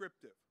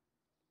descriptive.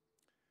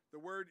 The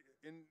word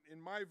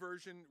in my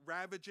version,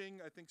 ravaging,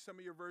 I think some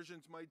of your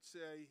versions might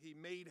say he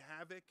made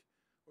havoc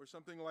or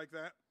something like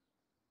that.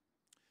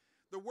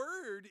 The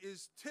word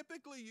is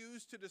typically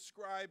used to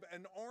describe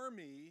an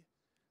army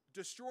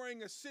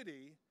destroying a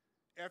city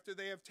after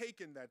they have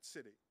taken that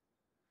city.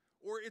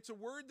 Or it's a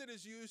word that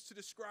is used to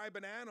describe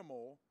an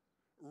animal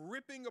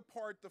ripping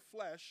apart the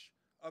flesh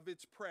of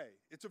its prey.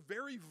 It's a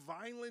very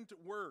violent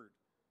word.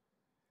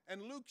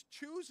 And Luke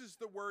chooses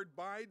the word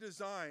by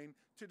design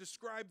to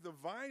describe the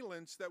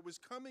violence that was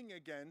coming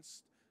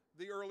against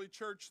the early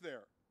church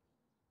there.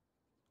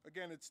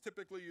 Again, it's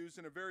typically used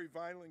in a very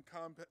violent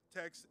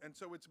context, and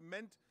so it's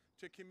meant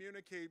to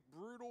communicate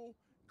brutal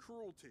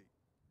cruelty.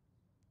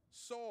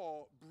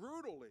 Saul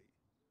brutally,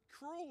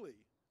 cruelly,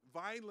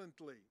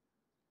 violently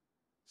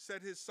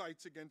set his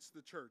sights against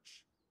the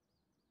church.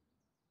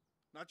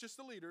 Not just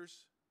the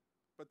leaders,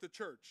 but the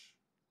church.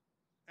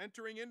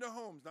 Entering into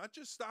homes, not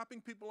just stopping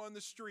people on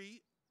the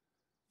street,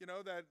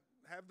 that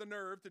have the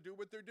nerve to do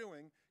what they're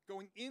doing,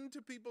 going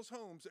into people's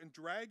homes and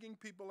dragging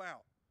people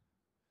out.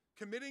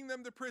 Committing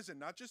them to prison,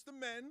 not just the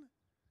men,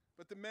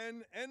 but the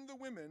men and the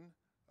women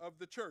of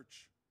the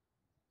church.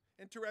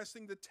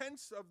 Interesting, the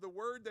tense of the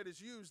word that is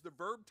used, the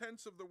verb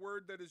tense of the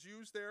word that is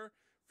used there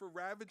for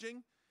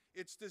ravaging,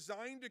 it's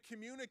designed to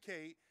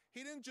communicate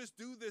he didn't just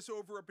do this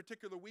over a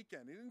particular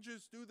weekend. He didn't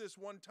just do this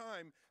one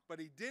time, but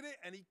he did it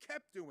and he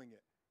kept doing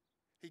it.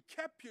 He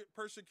kept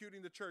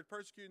persecuting the church,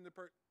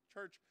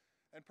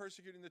 and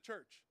persecuting the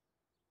church,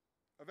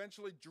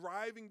 eventually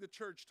driving the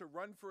church to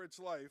run for its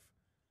life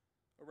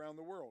around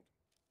the world.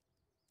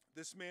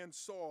 This man,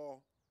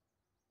 Saul,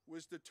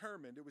 was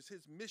determined. It was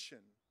his mission.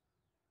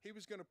 He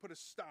was going to put a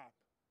stop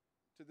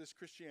to this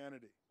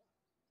Christianity.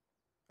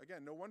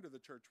 Again, no wonder the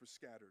church was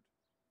scattered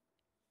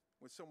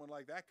with someone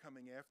like that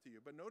coming after you.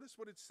 But notice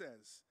what it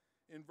says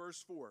in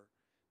verse 4.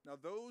 Now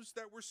those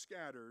that were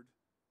scattered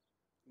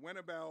went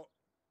about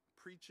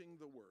preaching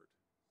the word.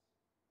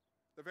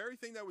 The very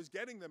thing that was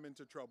getting them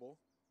into trouble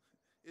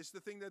is the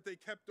thing that they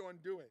kept on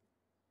doing.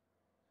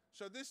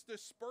 So this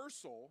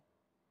dispersal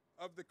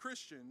of the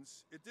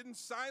Christians, it didn't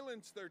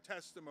silence their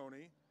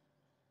testimony,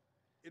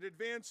 it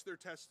advanced their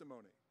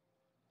testimony.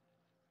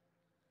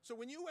 So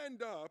when you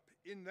end up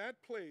in that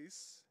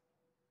place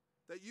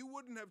that you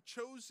wouldn't have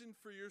chosen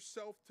for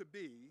yourself to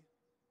be,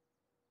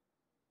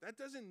 that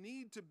doesn't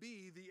need to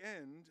be the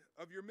end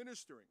of your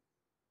ministering.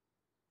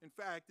 In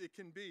fact, it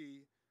can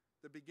be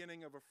the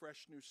beginning of a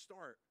fresh new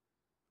start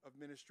of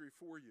ministry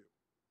for you.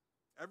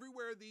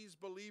 Everywhere these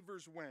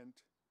believers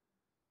went,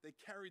 they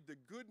carried the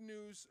good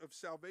news of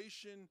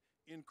salvation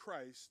in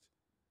Christ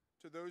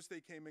to those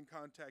they came in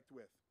contact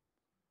with.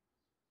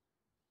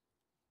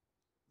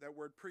 That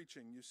word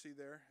preaching, you see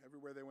there,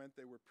 everywhere they went,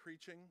 they were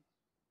preaching.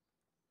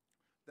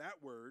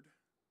 That word,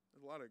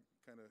 there's a lot of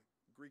kind of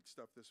Greek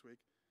stuff this week,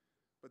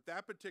 but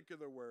that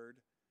particular word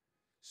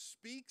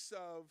speaks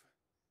of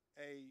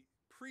a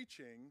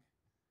preaching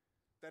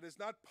that is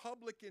not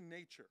public in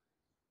nature.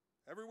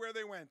 Everywhere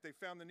they went, they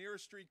found the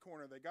nearest street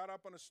corner. They got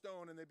up on a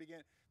stone and they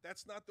began.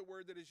 That's not the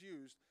word that is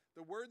used.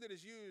 The word that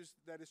is used,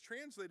 that is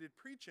translated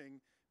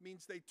preaching,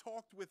 means they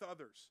talked with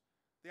others.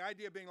 The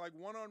idea being like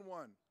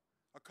one-on-one,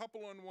 a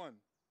couple on one.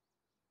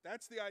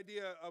 That's the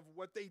idea of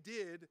what they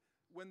did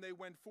when they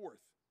went forth.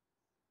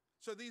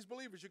 So these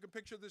believers, you can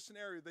picture this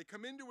scenario. They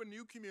come into a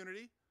new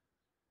community.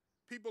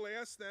 People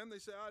ask them, they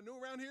say, new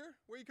around here?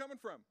 Where are you coming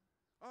from?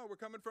 Oh, we're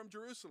coming from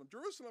Jerusalem.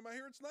 Jerusalem, I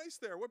hear it's nice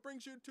there. What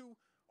brings you to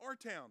our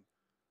town?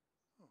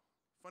 Oh,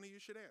 funny you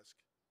should ask.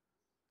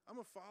 I'm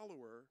a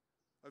follower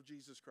of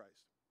Jesus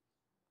Christ.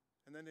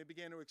 And then they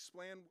began to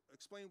explain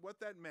what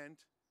that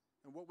meant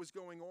and what was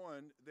going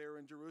on there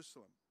in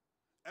Jerusalem.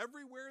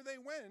 Everywhere they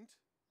went,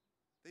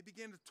 they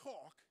began to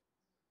talk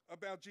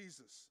about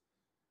Jesus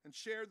and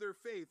share their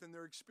faith and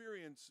their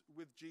experience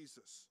with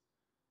Jesus.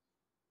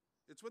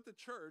 It's what the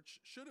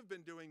church should have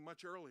been doing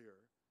much earlier.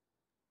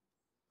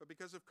 But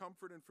because of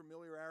comfort and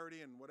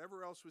familiarity and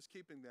whatever else was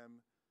keeping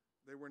them,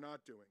 they were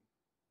not doing.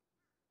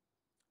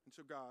 And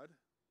so God,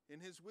 in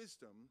his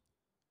wisdom,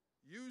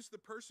 used the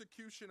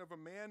persecution of a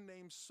man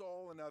named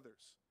Saul and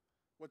others.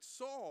 What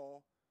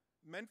Saul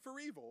meant for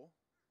evil,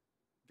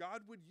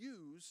 God would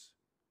use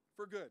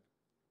for good,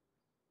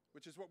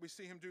 which is what we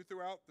see him do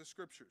throughout the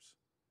scriptures.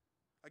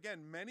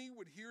 Again, many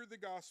would hear the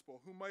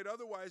gospel who might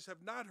otherwise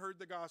have not heard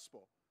the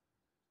gospel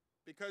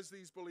because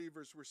these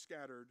believers were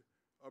scattered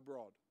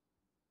abroad.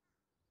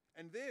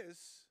 And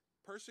this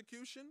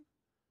persecution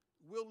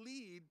will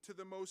lead to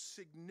the most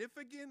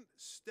significant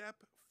step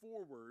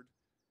forward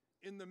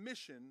in the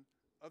mission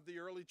of the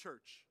early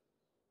church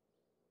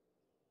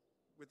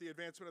with the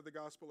advancement of the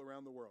gospel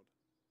around the world.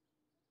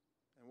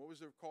 And what was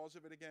the cause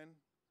of it again?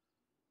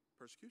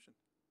 Persecution.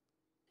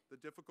 The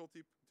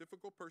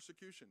difficult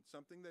persecution,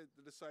 something that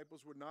the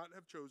disciples would not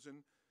have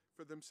chosen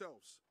for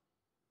themselves.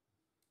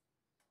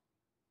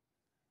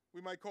 We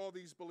might call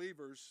these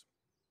believers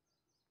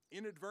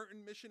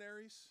inadvertent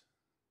missionaries,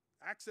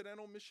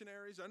 accidental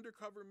missionaries,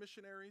 undercover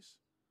missionaries.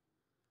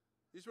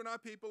 These were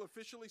not people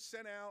officially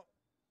sent out,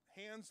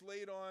 hands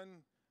laid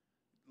on,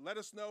 let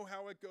us know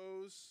how it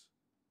goes.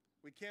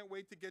 We can't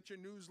wait to get your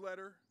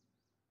newsletter,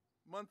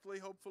 monthly,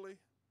 hopefully.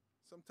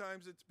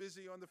 Sometimes it's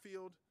busy on the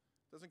field.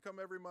 Doesn't come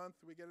every month.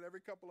 We get it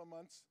every couple of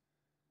months.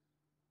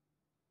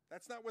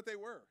 That's not what they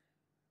were.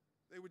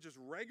 They were just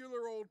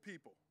regular old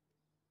people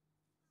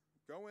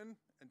going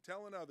and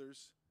telling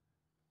others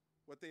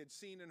what they had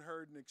seen and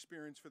heard and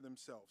experienced for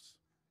themselves.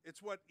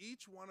 It's what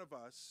each one of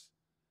us,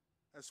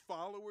 as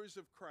followers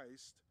of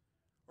Christ,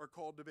 are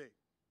called to be.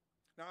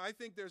 Now, I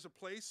think there's a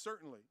place,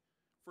 certainly,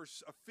 for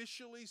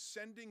officially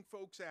sending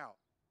folks out.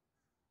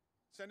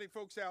 Sending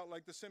folks out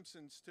like the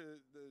Simpsons to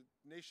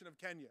the nation of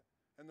Kenya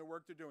and the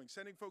work they're doing.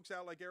 Sending folks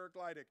out like Eric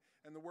Leidick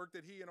and the work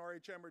that he and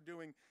RHM are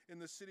doing in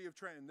the city of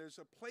Trenton. There's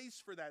a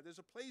place for that. There's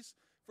a place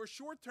for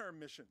short-term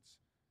missions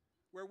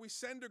where we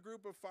send a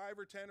group of 5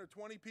 or 10 or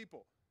 20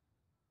 people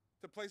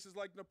to places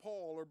like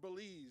Nepal or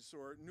Belize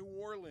or New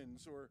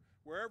Orleans or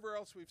wherever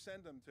else we've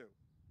sent them to.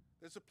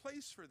 There's a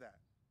place for that.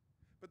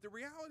 But the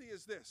reality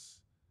is this: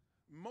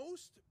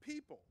 most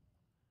people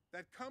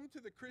that come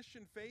to the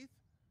Christian faith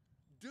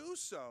do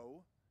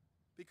so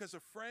because a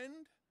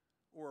friend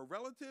or a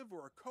relative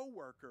or a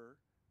coworker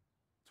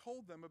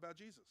told them about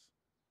Jesus,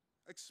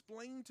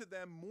 explained to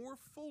them more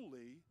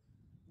fully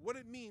what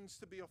it means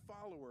to be a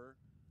follower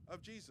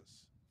of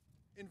Jesus,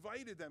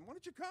 invited them. Why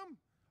don't you come?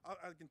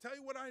 I can tell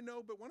you what I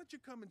know, but why don't you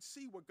come and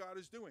see what God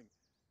is doing?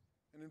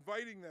 And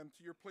inviting them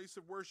to your place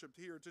of worship,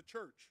 here, to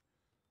church,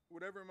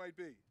 whatever it might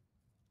be.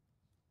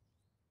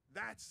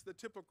 That's the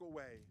typical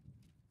way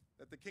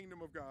that the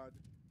kingdom of God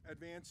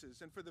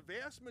advances. And for the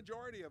vast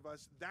majority of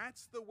us,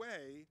 that's the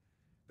way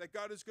that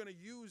God is going to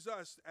use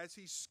us as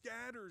he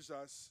scatters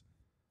us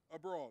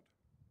abroad.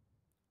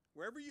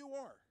 Wherever you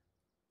are,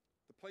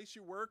 the place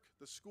you work,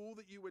 the school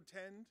that you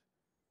attend,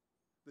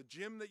 the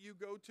gym that you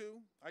go to.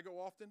 I go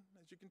often,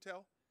 as you can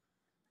tell.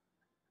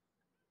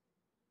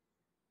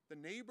 The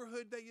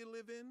neighborhood that you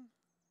live in,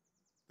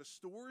 the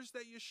stores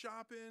that you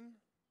shop in,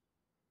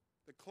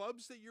 the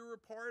clubs that you're a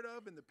part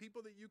of, and the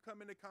people that you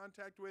come into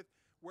contact with,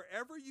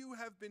 wherever you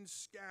have been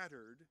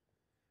scattered,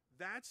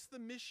 that's the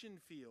mission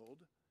field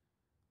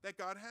that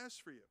God has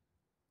for you.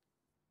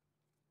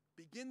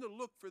 Begin to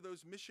look for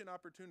those mission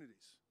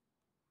opportunities.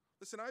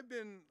 Listen, I've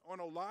been on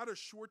a lot of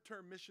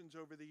short-term missions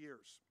over the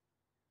years.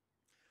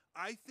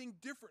 I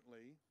think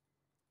differently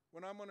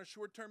when I'm on a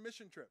short-term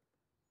mission trip.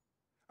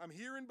 I'm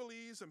here in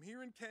Belize, I'm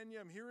here in Kenya,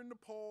 I'm here in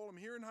Nepal, I'm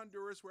here in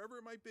Honduras, wherever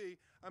it might be.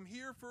 I'm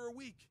here for a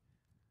week.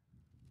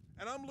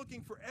 And I'm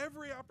looking for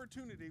every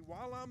opportunity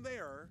while I'm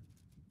there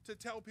to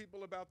tell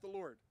people about the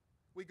Lord.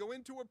 We go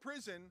into a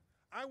prison.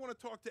 I want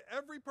to talk to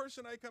every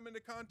person I come into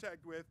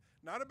contact with,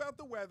 not about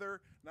the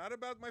weather, not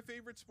about my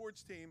favorite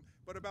sports team,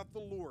 but about the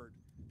Lord,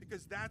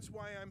 because that's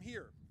why I'm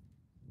here.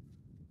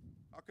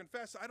 I'll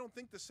confess, I don't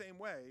think the same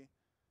way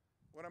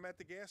when I'm at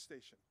the gas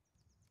station,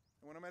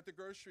 and when I'm at the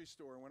grocery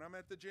store, and when I'm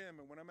at the gym,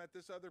 and when I'm at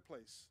this other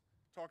place,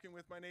 talking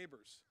with my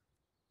neighbors.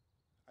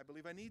 I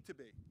believe I need to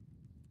be.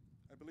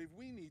 I believe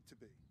we need to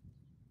be.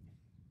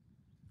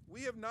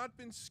 We have not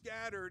been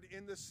scattered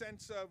in the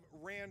sense of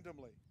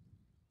randomly,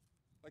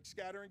 like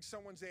scattering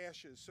someone's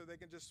ashes so they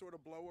can just sort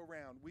of blow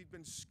around. We've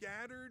been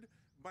scattered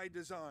by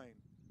design,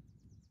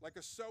 like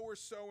a sower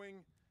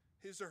sowing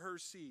his or her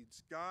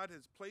seeds. God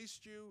has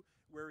placed you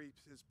where he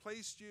has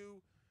placed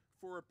you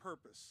for a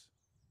purpose.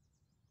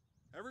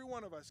 Every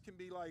one of us can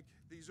be like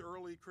these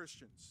early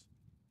Christians.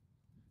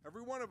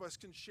 Every one of us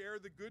can share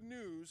the good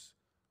news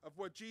of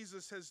what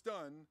Jesus has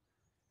done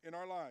in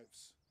our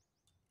lives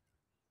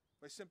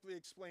by simply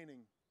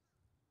explaining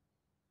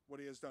what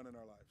he has done in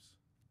our lives.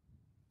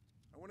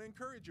 I want to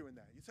encourage you in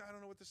that. You say, I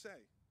don't know what to say.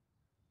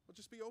 Well,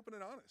 just be open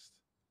and honest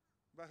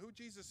about who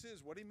Jesus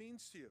is, what he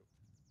means to you,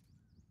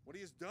 what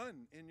he has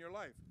done in your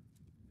life.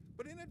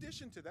 But in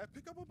addition to that,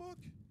 pick up a book.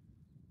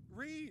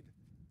 Read.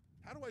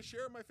 How do I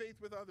share my faith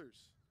with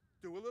others?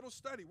 Do a little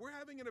study. We're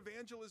having an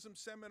evangelism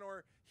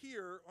seminar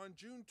here on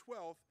June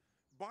 12th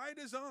by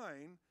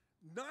design,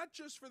 not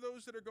just for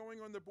those that are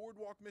going on the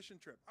Boardwalk mission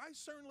trip. I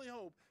certainly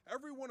hope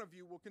every one of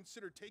you will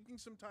consider taking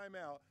some time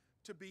out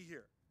to be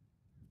here,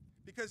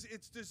 because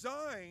it's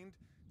designed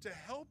to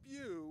help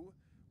you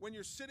when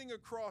you're sitting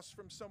across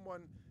from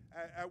someone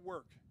at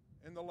work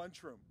in the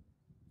lunchroom,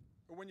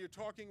 or when you're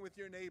talking with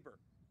your neighbor,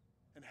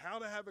 and how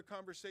to have a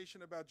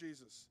conversation about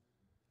Jesus.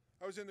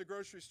 I was in the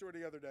grocery store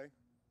the other day,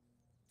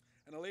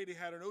 and a lady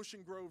had an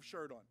Ocean Grove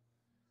shirt on,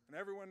 and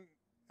everyone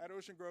at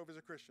Ocean Grove is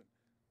a Christian.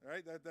 All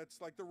right,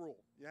 that's like the rule.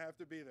 You have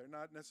to be there,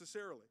 not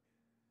necessarily.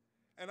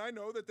 And I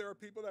know that there are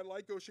people that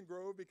like Ocean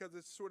Grove because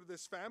it's sort of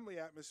this family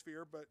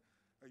atmosphere, but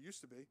it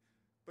used to be,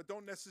 but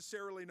don't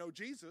necessarily know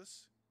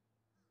Jesus.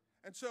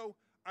 And so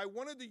I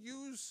wanted to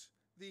use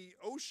the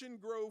Ocean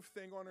Grove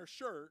thing on her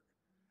shirt.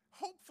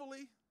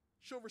 Hopefully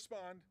she'll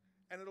respond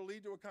and it'll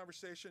lead to a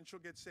conversation. She'll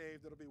get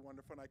saved. It'll be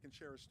wonderful, and I can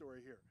share a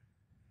story here.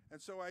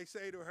 And so I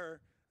say to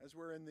her, as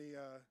we're in the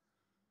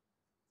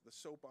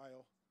soap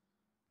aisle,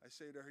 I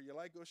say to her, you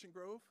like Ocean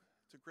Grove?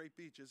 It's a great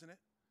beach, isn't it?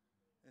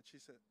 And she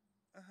said,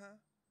 uh-huh.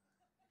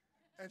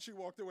 And she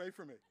walked away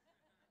from me.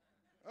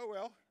 Oh,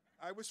 well,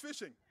 I was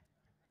fishing,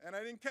 and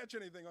I didn't catch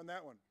anything on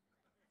that one.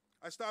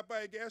 I stopped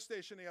by a gas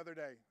station the other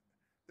day.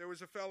 There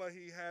was a fella,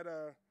 he had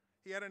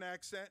an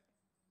accent.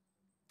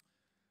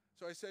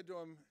 So I said to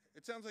him,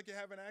 it sounds like you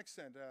have an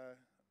accent.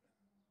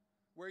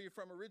 Where are you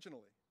from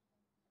originally?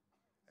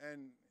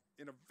 And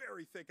in a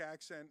very thick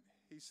accent,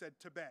 he said,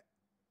 Tibet.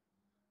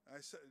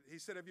 He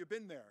said, have you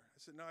been there? I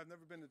said, no, I've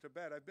never been to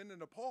Tibet. I've been to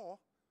Nepal,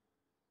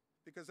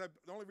 because the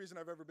only reason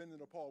I've ever been to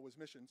Nepal was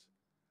missions.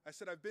 I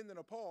said, I've been to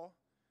Nepal,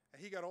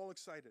 and he got all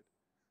excited.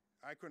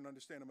 I couldn't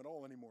understand him at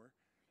all anymore.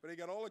 But he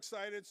got all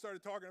excited,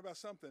 started talking about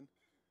something.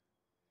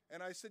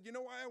 And I said, you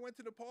know why I went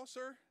to Nepal,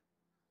 sir?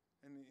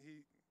 And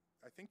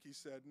I think he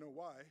said, no,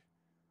 why?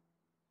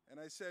 And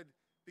I said,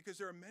 because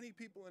there are many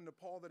people in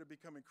Nepal that are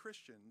becoming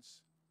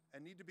Christians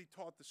and need to be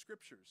taught the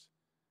scriptures.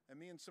 And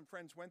me and some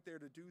friends went there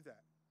to do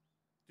that.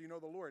 Do you know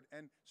the Lord?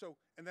 And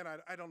then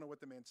I don't know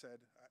what the man said.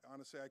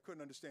 Honestly, I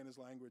couldn't understand his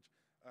language,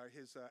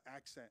 his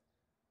accent.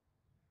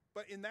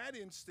 But in that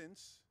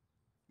instance,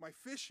 my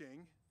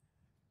fishing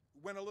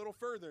went a little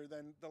further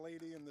than the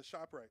lady in the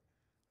ShopRite.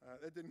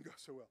 That didn't go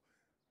so well.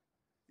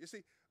 You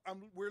see,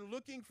 we're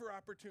looking for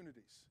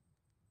opportunities.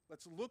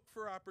 Let's look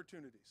for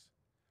opportunities.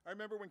 I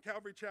remember when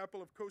Calvary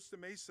Chapel of Costa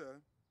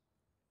Mesa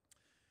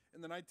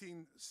in the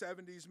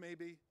 1970s,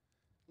 maybe,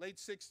 late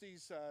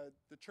 60s,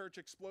 the church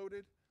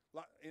exploded,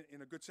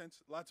 in a good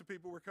sense. Lots of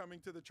people were coming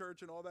to the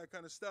church and all that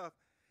kind of stuff.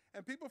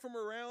 And people from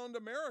around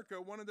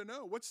America wanted to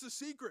know, what's the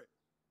secret?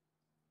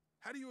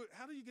 How do you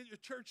get your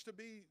church to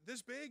be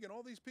this big and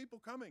all these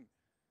people coming?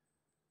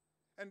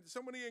 And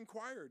somebody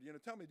inquired,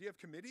 tell me, do you have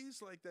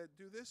committees like that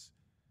do this?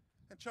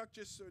 And Chuck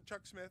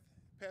Smith,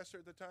 pastor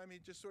at the time, he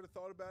just sort of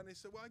thought about it, and he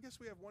said, well, I guess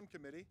we have one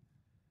committee.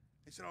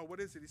 He said, oh,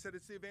 what is it? He said,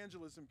 it's the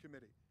evangelism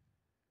committee.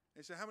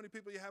 He said, how many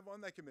people you have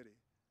on that committee?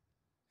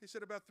 He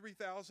said, about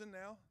 3,000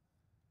 now,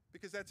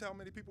 because that's how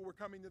many people were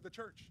coming to the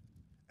church.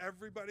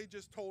 Everybody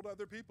just told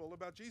other people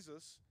about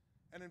Jesus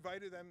and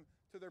invited them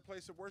to their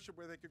place of worship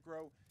where they could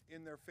grow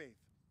in their faith.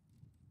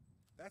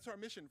 That's our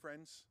mission,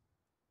 friends,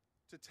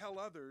 to tell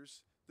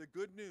others the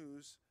good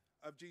news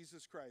of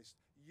Jesus Christ.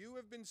 You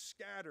have been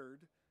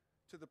scattered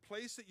to the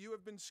place that you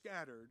have been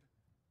scattered,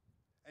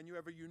 and you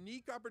have a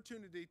unique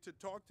opportunity to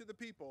talk to the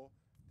people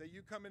that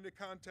you come into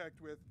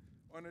contact with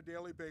on a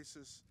daily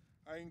basis.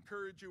 I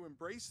encourage you,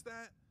 embrace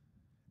that.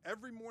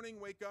 Every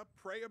morning, wake up,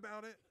 pray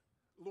about it.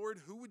 Lord,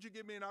 who would you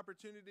give me an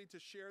opportunity to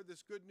share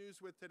this good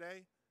news with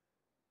today?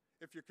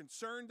 If you're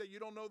concerned that you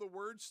don't know the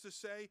words to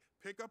say,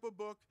 pick up a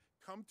book,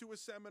 come to a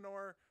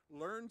seminar,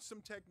 learn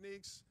some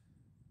techniques,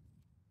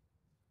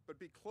 but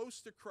be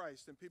close to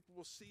Christ, and people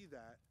will see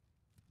that,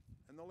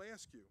 and they'll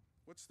ask you,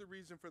 what's the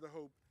reason for the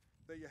hope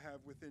that you have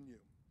within you?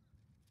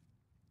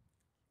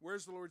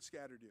 Where's the Lord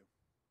scattered you?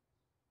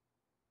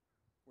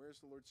 Where's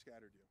the Lord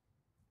scattered you?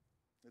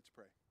 Let's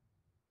pray.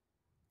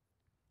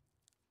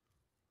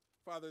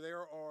 Father,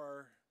 there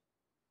are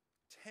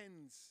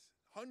tens,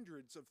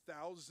 hundreds of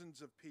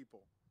thousands of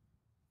people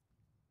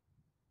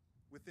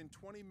within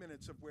 20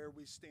 minutes of where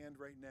we stand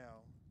right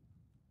now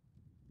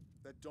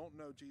that don't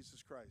know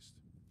Jesus Christ.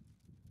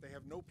 They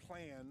have no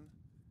plan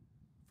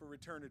for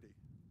eternity.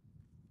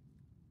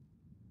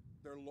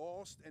 They're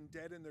lost and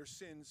dead in their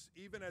sins,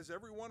 even as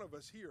every one of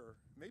us here,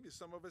 maybe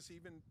some of us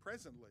even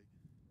presently,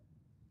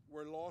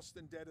 we're lost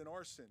and dead in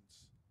our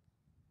sins.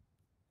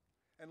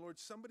 And Lord,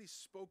 somebody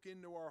spoke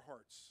into our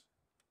hearts.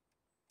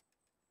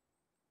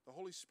 The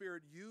Holy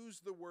Spirit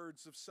used the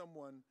words of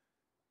someone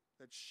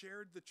that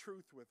shared the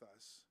truth with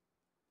us,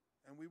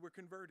 and we were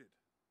converted.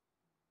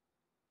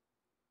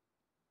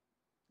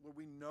 Lord,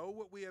 we know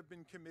what we have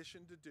been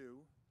commissioned to do.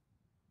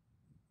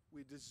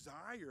 We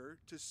desire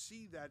to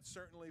see that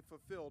certainly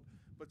fulfilled,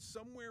 but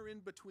somewhere in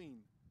between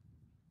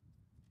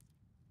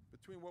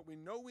what we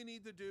know we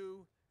need to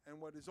do and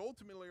what is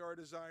ultimately our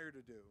desire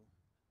to do,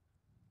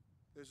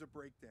 there's a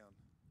breakdown.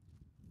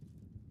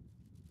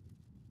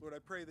 Lord, I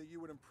pray that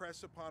you would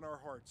impress upon our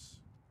hearts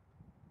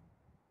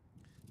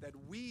that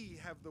we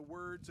have the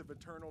words of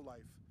eternal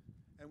life,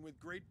 and with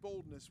great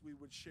boldness we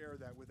would share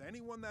that with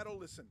anyone that'll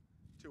listen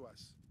to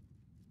us.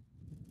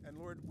 And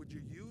Lord, would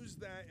you use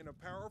that in a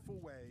powerful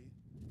way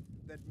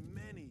that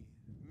many,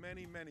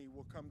 many, many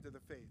will come to the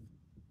faith.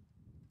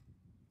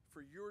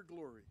 For your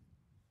glory,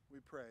 we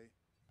pray.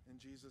 In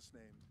Jesus'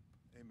 name,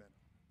 amen.